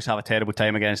 They always have a terrible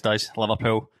time against us,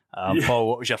 Liverpool. Paul,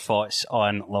 what was your thoughts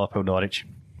on Liverpool-Norwich?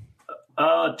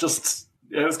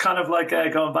 It was kind of like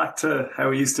going back to how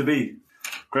it used to be.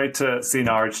 Great to see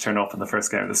Norwich turn up in the first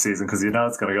game of the season, because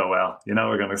it's going to go well.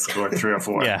 We're going to score 3 or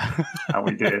 4. Yeah. And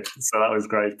we did. So that was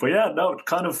great. But it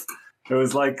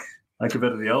was like a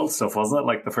bit of the old stuff, wasn't it?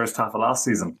 Like the first half of last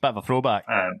season. Bit of a throwback.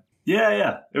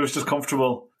 Yeah. It was just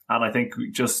comfortable. And I think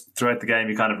just throughout the game,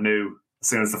 you kind of knew as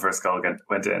soon as the first goal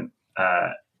went in,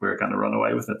 we were going to run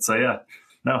away with it. So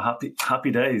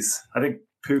happy days. I think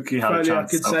Pukki had a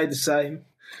chance. I could say the same.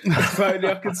 If only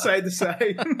I could say the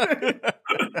same.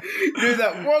 Knew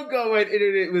that one goal went in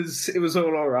and it was all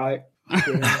right.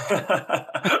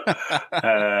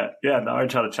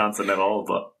 Norwich had a chance at 0-0,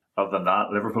 but other than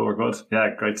that, Liverpool were good. Yeah,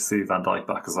 great to see Van Dijk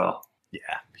back as well. Yeah,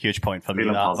 huge point for me,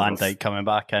 Feeling that positive. Van Dijk coming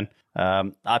back in.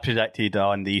 I predicted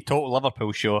on the Total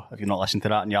Liverpool show, if you're not listening to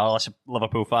that and you're a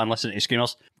Liverpool fan, listen to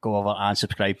Screamers, go over and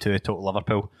subscribe to Total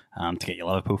Liverpool to get your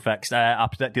Liverpool fixed. I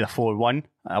predicted a 4-1.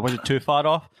 I wasn't too far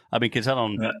off. I mean,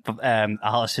 considering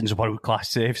Alisson's world-class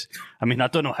saves, I mean, I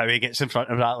don't know how he gets in front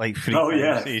of that like 3 times.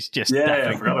 Yeah. He's just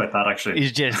I forgot about that, actually.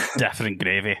 He's just different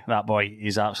gravy. That boy,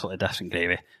 he's absolutely different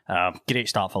gravy. Great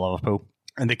start for Liverpool.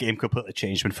 And the game completely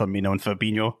changed when Firmino and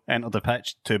Fabinho entered the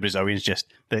pitch. Two Brazilians just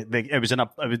the game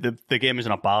was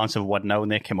in a balance of 1-0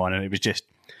 and they came on and it was just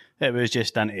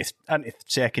into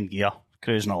second gear,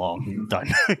 cruising along.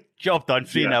 Done. Job done.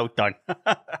 3-0 done.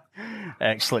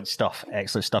 Excellent stuff.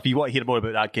 If you want to hear more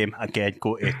about that game, again,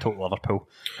 go to Total Liverpool.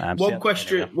 One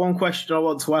question I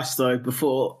want to ask though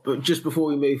before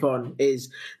we move on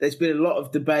is there's been a lot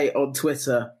of debate on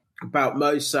Twitter about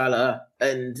Mo Salah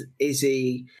and is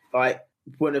he like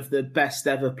one of the best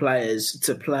ever players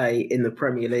to play in the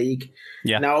Premier League.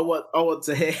 Yeah. Now I want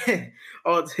to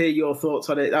hear your thoughts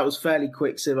on it. That was fairly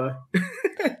quick, Sivo.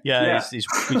 Yeah. He's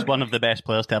one of the best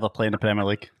players to ever play in the Premier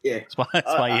League. Yeah. That's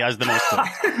why he has the most points.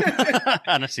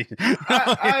 Honestly.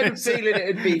 I had a feeling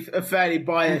it would be a fairly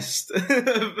biased How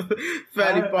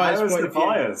is it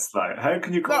biased? Like, how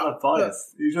can you call that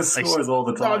biased? He just scores all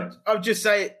the time. I'm just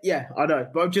saying, yeah, I know,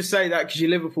 but I'm just saying that because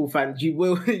you're Liverpool fans, you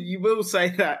will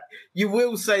say that. You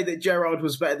will say that Gerrard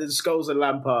was better than Scholes and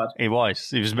Lampard. He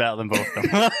was better than both of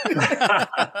them.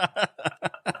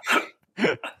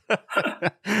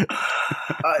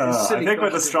 I think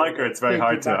with a striker, it's very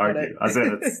hard to argue. As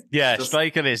in, it's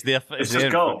striker is there. It's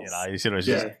just goals.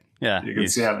 You can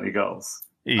see how many goals.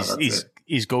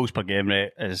 His goals per game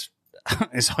rate is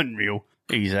unreal.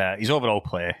 His overall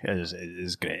play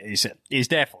is great. He's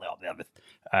definitely up there with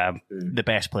the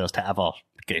best players to ever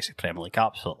grace the Premier League.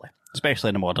 Absolutely, especially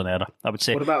in the modern era. I would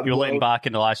say. If you're looking back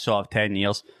in the last sort of 10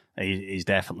 years, he's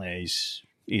definitely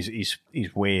he's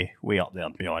way up there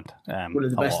and beyond. One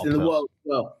of the best in the world as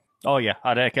well. Oh yeah,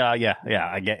 I reckon.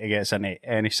 I guess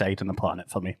any side on the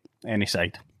planet for me. Any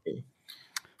side.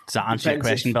 Does that answer your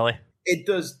question, Billy? It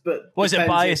does, but was it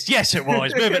biased? Yes, it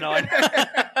was. Moving on.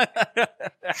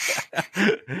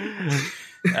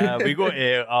 We go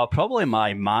to probably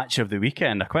my match of the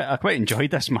weekend. I quite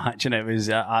enjoyed this match, and it was.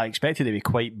 I expected it to be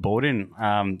quite boring.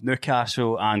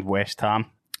 Newcastle and West Ham.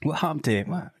 What happened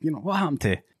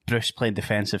to Bruce playing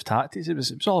defensive tactics? It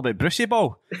was all about Brucey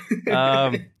ball.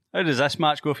 How does this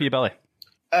match go for you, Billy?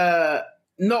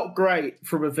 Not great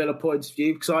from a Villa point of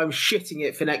view because I'm shitting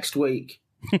it for next week.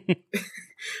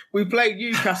 We play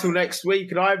Newcastle next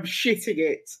week and I'm shitting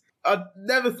it. I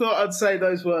never thought I'd say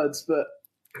those words, but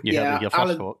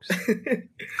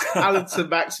Alan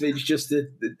Saint-Maximin's just a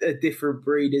different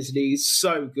breed, isn't he? He's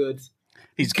so good.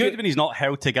 He's good when he's not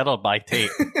held together by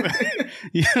tape.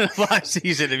 Last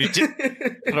season, it was just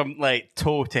from like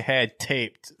toe to head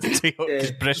taped.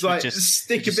 Bruce like, just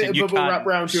stick a bit of bubble wrap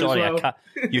round you as well.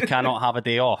 You cannot have a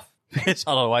day off.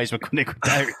 Otherwise, we're going to go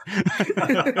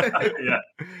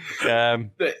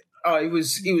down. But he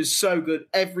was so good.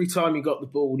 Every time he got the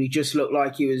ball, he just looked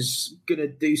like he was going to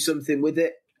do something with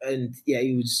it. And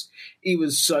he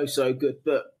was so good.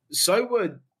 But so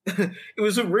were it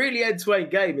was a really end-to-end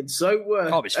game, and so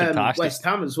were West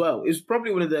Ham as well. It was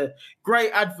probably one of the great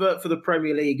advert for the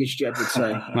Premier League, as Jed would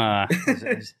say.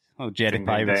 Jed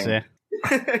would say.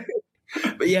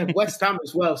 But yeah, West Ham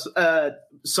as well.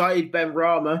 Saeed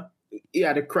Benrahma, he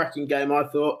had a cracking game, I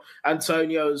thought.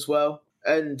 Antonio as well.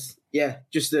 And yeah,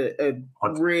 just a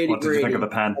really, what did you think of the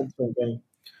pen? Game.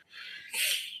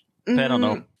 Pen or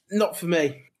no? Not for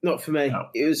me. No.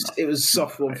 It was a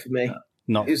soft one for me.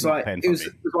 No. It was like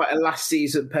a last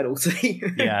season penalty.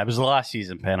 Yeah, it was a last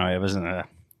season penalty, wasn't it?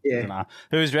 Yeah.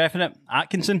 Who was reffing it?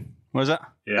 Atkinson, was it?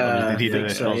 Yeah. Did he do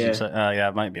it? So, yeah,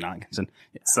 it might have been Atkinson.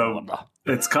 Yeah, so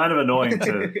it's kind of annoying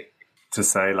to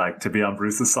say, like, to be on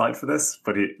Bruce's side for this,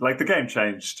 but the game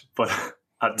changed, but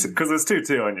because it was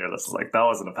 2-2 on your list, like, that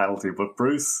wasn't a penalty, but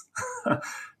Bruce,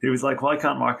 he was like, why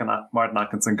can't Martin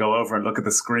Atkinson go over and look at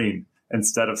the screen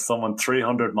instead of someone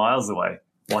 300 miles away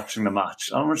watching the match?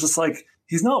 And we're just like,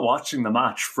 he's not watching the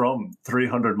match from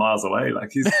 300 miles away.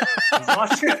 Like, he's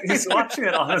watching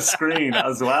it on a screen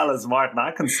as well as Martin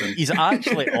Atkinson. He's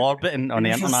actually orbiting on the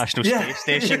International Space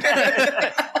Station.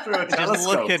 Through a Just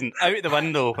telescope. looking out the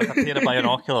window with a pair of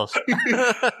binoculars.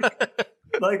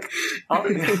 Like,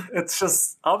 it's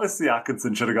just, obviously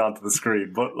Atkinson should have gone to the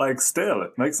screen, but like, still,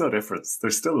 it makes no difference.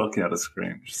 They're still looking at a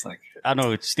screen. Just like, I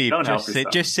know, Steve,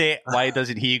 just say, why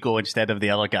doesn't he go instead of the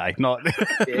other guy? Not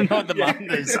the man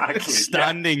that's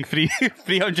standing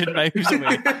 300 miles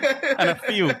away in a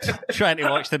field trying to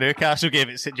watch the Newcastle game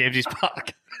at St James's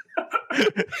Park.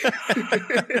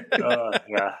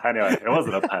 Yeah. Anyway, it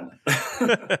wasn't a pen.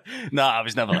 No, it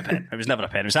was never a pen. It was never a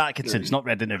pen. It was Atkinson. It's not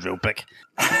read in the rule book.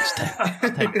 It's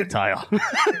time to retire.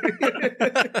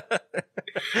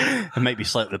 I might be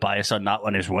slightly biased on that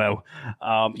one as well.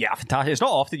 Yeah, fantastic. It's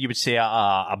not often you would say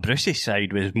a Brucey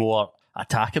side was more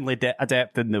attackingly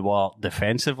adept than they were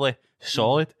defensively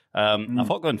solid. I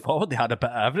thought going forward they had a bit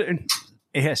of everything.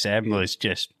 ASM was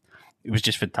just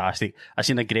fantastic. I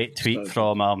seen a great tweet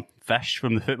from Fish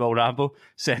from the Football Ramble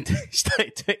saying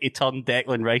he turned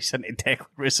Declan Rice into Declan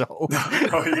Rizzo.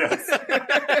 Oh, yes.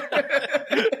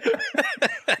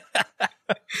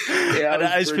 Yeah, And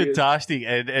it is fantastic.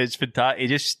 And it's fantastic. He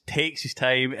just takes his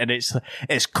time, and it's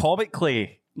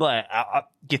comically like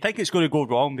you think it's going to go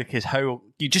wrong because how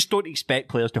you just don't expect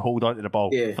players to hold on to the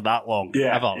ball for that long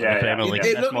ever in the Premier League.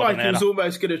 It looked like he was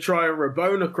almost going to try and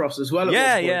Rabona across as well.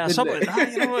 Something like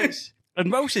that. You know, and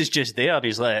Wilson is just there.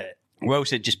 He's like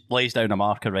Wilson just lays down a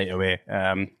marker right away.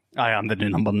 I am the new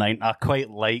number 9. I quite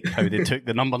like how they took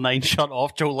the number 9 shirt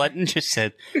off. Joe Linton just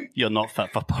said, "You're not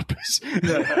fit for purpose."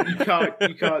 You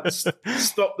can't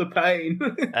stop the pain.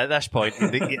 At this point,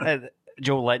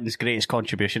 Joe Linton's greatest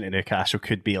contribution to Newcastle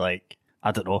could be like,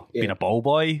 I don't know, being a ball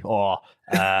boy or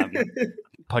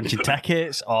punching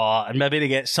tickets, or maybe to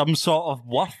get some sort of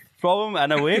worth from him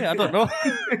in a way. I don't know.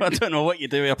 I don't know what you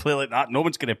do with a player like that. No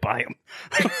one's going to buy him.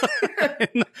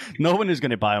 No one is going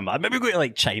to buy him. Maybe go to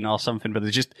like China or something, but they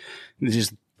just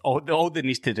all they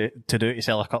need to do to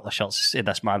sell a couple of shirts is say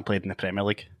this man played in the Premier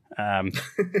League. You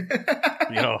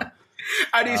know,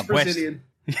 and he's Brazilian.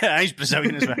 Yeah, he's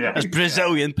Brazilian as well. He's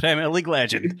Brazilian Premier League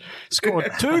legend.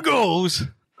 Scored 2 goals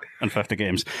in 50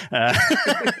 games. Dear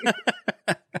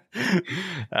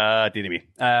me.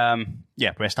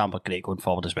 Yeah, West Ham were great going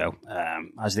forward as well.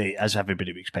 As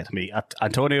everybody would expect to be.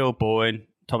 Antonio, Bowen,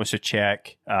 Thomas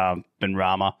Souček,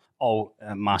 Benrahma, all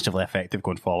massively effective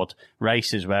going forward.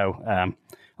 Rice as well.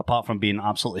 Apart from being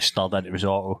absolutely stirred into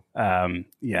risotto,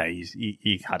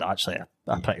 he had actually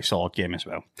a pretty solid game as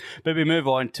well. But we move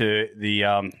on to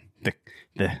the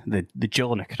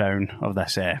jewel in the crown of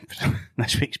this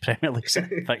this week's Premier League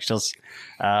fixtures.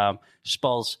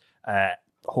 Spurs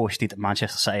hosted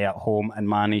Manchester City at home and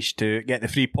managed to get the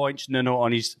 3 points. Nuno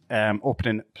on his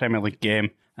opening Premier League game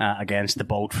against the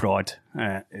bald fraud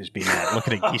has been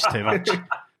looking at geese too much.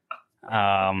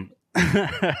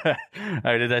 How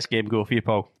did this game go for you,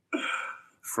 Paul?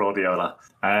 Fraudiola.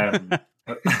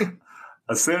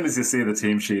 As soon as you see the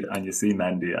team sheet and you see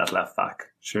Mendy at left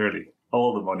back, surely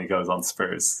all the money goes on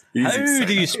Spurs. How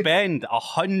do you spend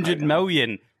 100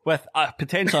 million with a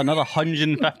potential another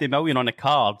 150 million on the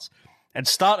cards and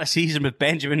start a season with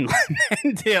Benjamin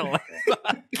Mendy at left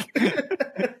back?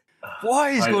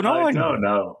 What is going on? I don't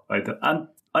know. And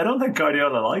I don't think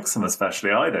Guardiola likes him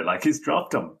especially either. Like, he's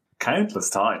dropped him countless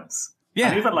times. Yeah.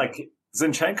 And even like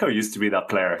Zinchenko used to be that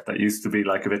player that used to be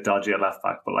like a bit dodgy at left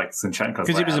back, but like Zinchenko's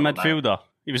because he was a midfielder. Now.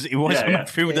 He was a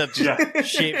midfielder just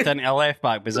shaped into a left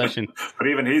back position. But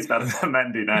even he's better than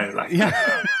Mendy now. Like,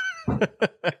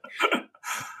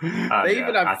 they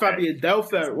even had Fabian Delph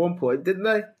there at one point, didn't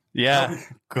they? Yeah.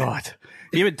 God.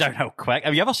 He went downhill quick.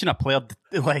 Have you ever seen a player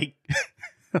like?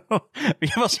 Have you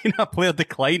ever seen a player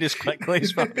decline as quickly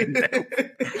as Fabian Delph?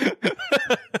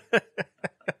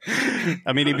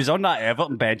 I mean, he was on that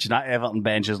Everton bench, and that Everton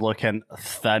bench is looking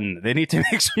thin. They need to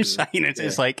make some signings.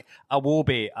 It's like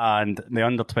Iwobi and the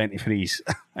under-23s.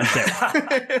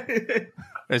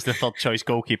 As the third choice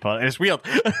goalkeeper. It's weird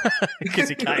because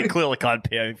he clearly can't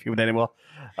pay outfield anymore.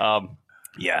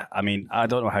 Yeah, I mean, I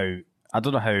don't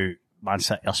know how Man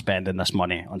City are spending this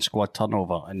money on squad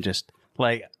turnover and just.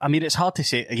 Like, I mean, it's hard to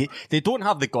say. They don't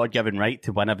have the God-given right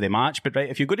to win every match, but right,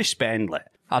 if you're going to spend, like,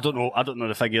 I don't know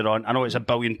the figure on. I know it's £1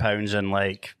 billion in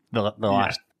like the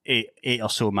last eight or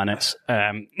so minutes.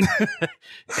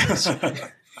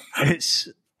 It's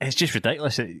just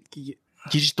ridiculous. You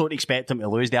just don't expect them to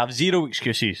lose. They have zero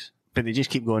excuses, but they just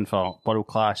keep going for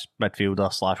world-class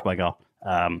midfielder / winger.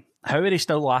 How are they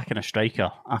still lacking a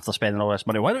striker after spending all this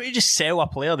money? Why don't you just sell a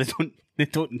player they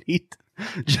don't need?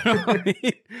 Do you know what I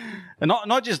mean? And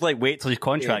not just like wait till his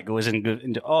contract goes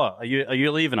and are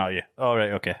you leaving? Are you? All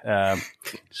right, okay.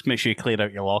 Just make sure you clear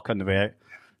out your lock on the way out.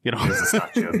 You know, there's a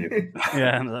statue of you.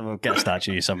 Yeah, we'll get a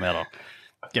statue of you somewhere. Or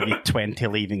give you 20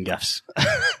 leaving gifts.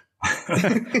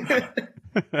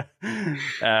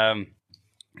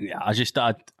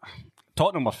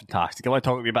 Tottenham were fantastic. I want to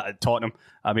talk to you about Tottenham.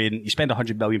 I mean, you spend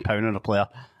 £100 million on a player,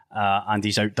 and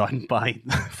he's outdone by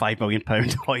 £5 million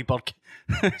Højbjerg.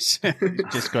 So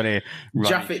just going to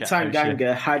Japhet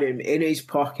Tanganga had him in his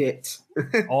pocket.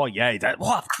 Oh yeah, he did.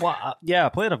 What? Yeah, I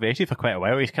played Avesi for quite a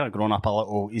while. He's kind of grown up a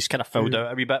little. He's kind of filled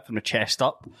out a wee bit from the chest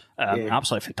up.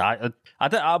 Absolutely fantastic.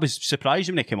 I was surprised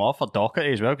when he came off for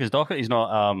Doherty as well, because Doherty's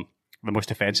not the most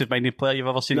defensive-minded player you've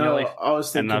ever seen in your life. I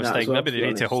was thinking maybe they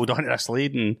need to hold on to this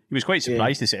lead, and he was quite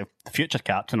surprised to see the future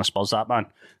captain of Spurs, that man,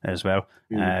 as well,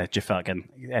 Japhet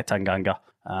Tanganga.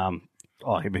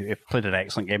 He played an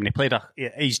excellent game, and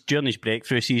he's during his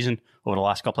breakthrough season over the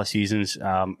last couple of seasons.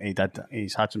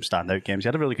 He's had some standout games. He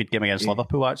had a really good game against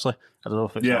Liverpool, actually. I don't know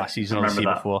if it was last season or the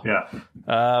season before.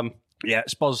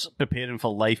 Spurs preparing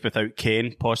for life without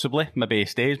Kane, possibly. Maybe he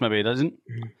stays, maybe he doesn't.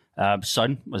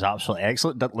 Son was absolutely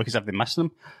excellent. Didn't look as if they missed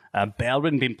him.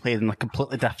 Bellerin being played in a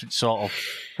completely different sort of,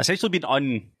 essentially being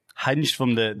unhinged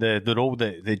from the role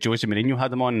that Jose Mourinho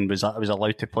had him on and was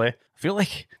allowed to play. I feel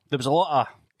like there was a lot of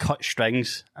cut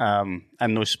strings in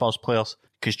those Spurs players,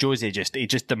 because Jose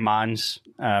just demands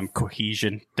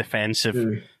cohesion,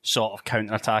 defensive sort of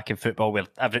counter-attacking football where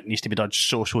everything needs to be done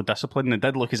so disciplined. It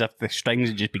did look as if the strings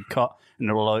had just been cut and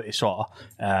they were allowed to sort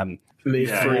of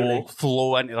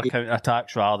flow into their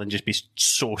counter-attacks rather than just be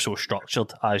so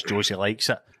structured as Jose likes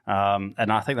it.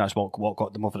 And I think that's what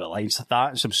got them over the line. So that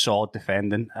and some solid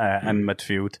defending in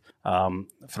midfield from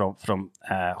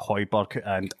Højbjerg,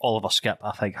 and Oliver Skipp,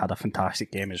 I think, had a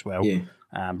fantastic game as well.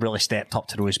 Really stepped up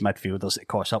to those midfielders that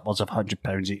cost upwards of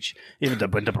 £100 each. Even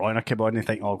when De Bruyne came on, you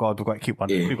think, oh God, we've got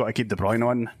to keep De Bruyne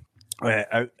on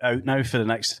out now for the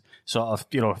next sort of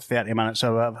 30 minutes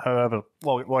or however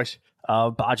long it was.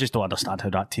 But I just don't understand how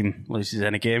that team loses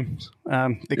any games.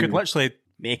 They could literally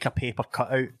make a paper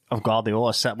cutout of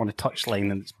Guardiola sitting on the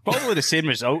touchline, and it's probably the same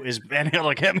result as any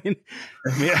other game.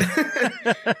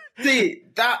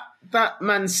 That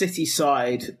Man City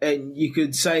side, and you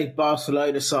could say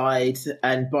Barcelona side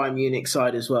and Bayern Munich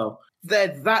side as well,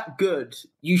 they're that good.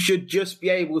 You should just be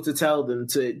able to tell them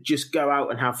to just go out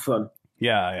and have fun.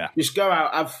 Yeah. Just go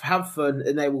out, have fun,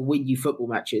 and they will win you football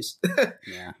matches.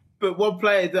 Yeah. But one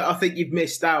player that I think you've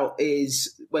missed out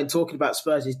is, when talking about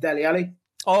Spurs, is Dele Alli.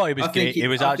 Oh, he was great. He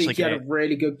was actually great. He had a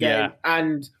really good game.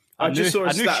 And I just saw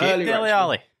a stat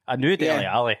earlier. I knew Dele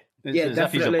Alli. As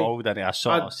if he's a ball, didn't he? I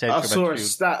saw a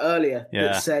stat earlier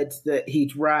that said that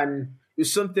he'd ran, it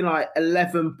was something like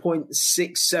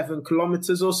 11.67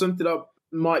 kilometres or something. I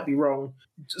might be wrong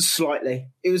slightly.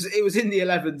 It was in the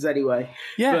 11s anyway.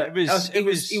 Yeah, but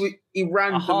he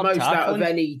ran the most out of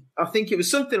any. I think it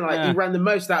was something like he ran the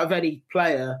most out of any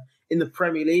player in the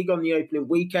Premier League on the opening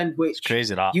weekend, which it's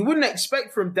crazy that you wouldn't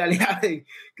expect from Dele Alli.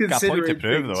 Got a point to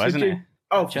prove, though, isn't it?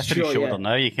 Oh, just for to sure, his shoulder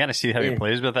now. You kind of see how he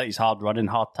plays with it. He's hard running,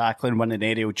 hard tackling, winning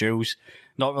aerial duels.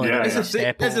 Not really there's a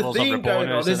theme going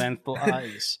on. There's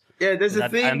a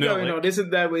theme going on, isn't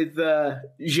there, with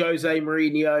Jose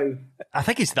Mourinho? I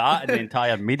think it's that and the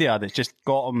entire media that's just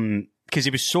got him, because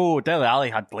he was Dele Alli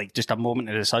had like just a moment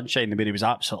of the sunshine. I mean, he was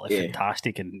absolutely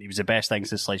fantastic, and he was the best thing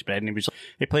since sliced bread. And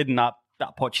he played in that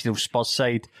Pochettino Spurs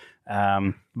side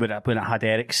when it had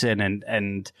Eriksen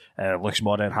and Lucas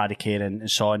Moura and Harry Kane and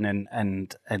Son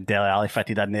and Dele Alli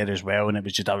fitted in there as well, and it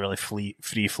was just a really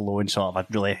free flowing sort of a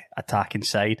really attacking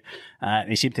side. And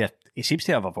he seems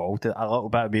to have evolved a little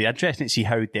bit. It'd be interesting to see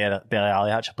how Dele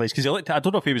Alli actually plays, because I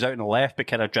don't know if he was out on the left, but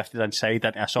kind of drifted inside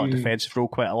into a sort of defensive role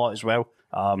quite a lot as well.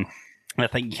 I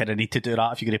think you kind of need to do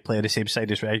that if you're going to play on the same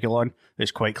side as Reguilon.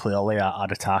 It's quite clearly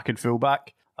an attacking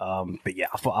fullback. But yeah,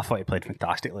 I thought he played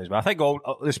fantastically as well. I think all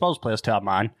the Spurs players to a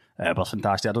man were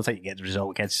fantastic. I don't think you get the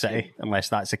result against City unless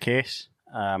that's the case.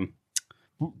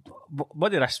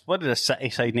 What did a City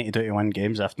side need to do to win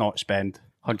games if not spend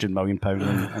 £100 million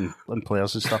on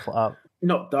players and stuff like that?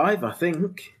 Not dive, I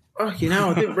think. Oh, I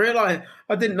didn't realise.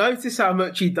 I didn't notice how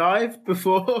much he dived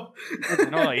before. I don't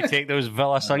know, you take those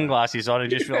Villa sunglasses on and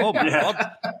just feel, oh my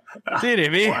God. Dear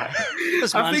me. I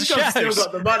think I've still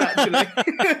got the mud, actually.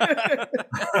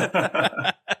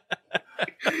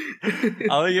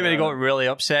 I think he got really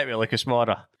upset with Lucas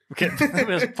Moura.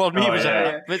 For me, it was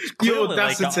your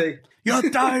audacity. You're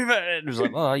diving. It was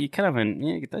like, well, you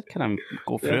did kind of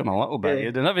go through him a little bit.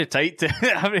 You didn't have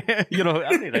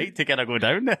any right to kind of go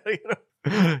down there.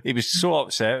 He was so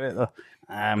upset with it, though.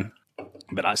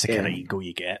 But that's the kind of ego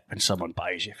you get when someone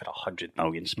buys you for 100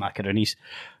 million smackaroonies.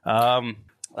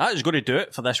 That is going to do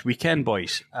it for this weekend,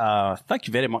 boys. Thank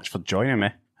you very much for joining me,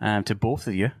 to both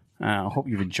of you. I hope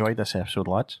you've enjoyed this episode,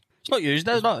 lads. It's not used.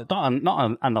 It's not in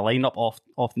the lineup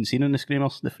often seen in the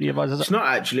Screamers, the three of us, is it? It's not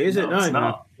actually, is it? No, it's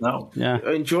not. No. Yeah.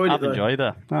 I enjoyed it. I've enjoyed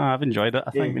it. No, I've enjoyed it. I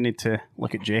think we need to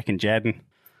look at Jake and Jed and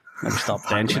Maybe start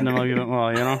benching them a little bit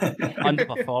more,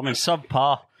 underperforming,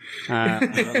 subpar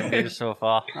so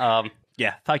far.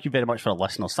 Yeah, thank you very much for the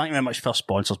listeners. Thank you very much for our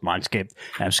sponsors, Manscaped.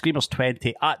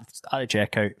 Screamers20 at the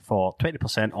checkout for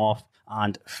 20% off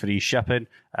and free shipping.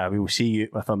 We will see you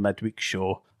with a midweek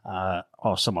show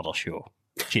or some other show.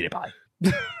 Cheery bye.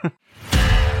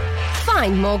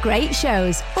 Find more great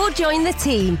shows or join the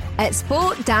team at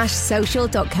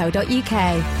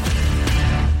sport-social.co.uk.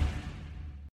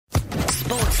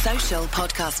 Sports Social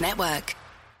Podcast Network.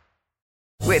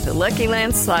 With the Lucky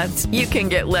Land Slots, you can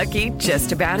get lucky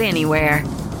just about anywhere.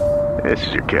 This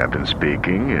is your captain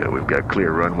speaking. We've got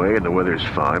clear runway and the weather's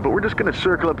fine, but we're just going to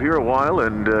circle up here a while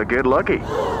and get lucky.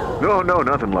 No,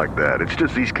 nothing like that. It's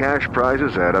just these cash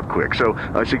prizes add up quick. So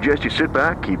I suggest you sit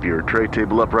back, keep your tray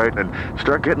table upright, and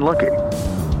start getting lucky.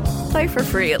 Play for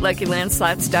free at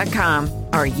LuckyLandSlots.com.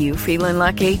 Are you feeling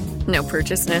lucky? No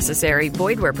purchase necessary.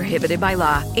 Void where prohibited by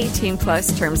law.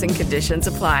 18+ terms and conditions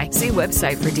apply. See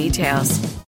website for details.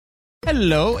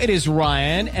 Hello, it is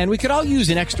Ryan, and we could all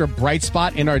use an extra bright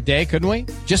spot in our day, couldn't we?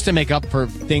 Just to make up for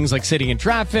things like sitting in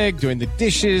traffic, doing the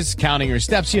dishes, counting your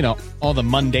steps, all the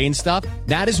mundane stuff.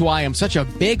 That is why I'm such a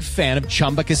big fan of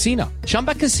Chumba Casino.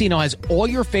 Chumba Casino has all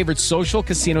your favorite social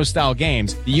casino-style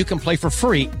games that you can play for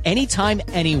free anytime,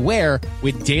 anywhere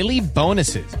with daily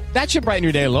bonuses. That should brighten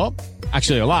your day a little.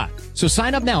 Actually, a lot. So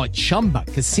sign up now at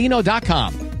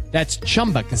ChumbaCasino.com. That's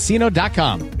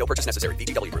ChumbaCasino.com. No purchase necessary.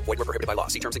 VGW Group. Void where prohibited by law.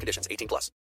 See terms and conditions. 18+.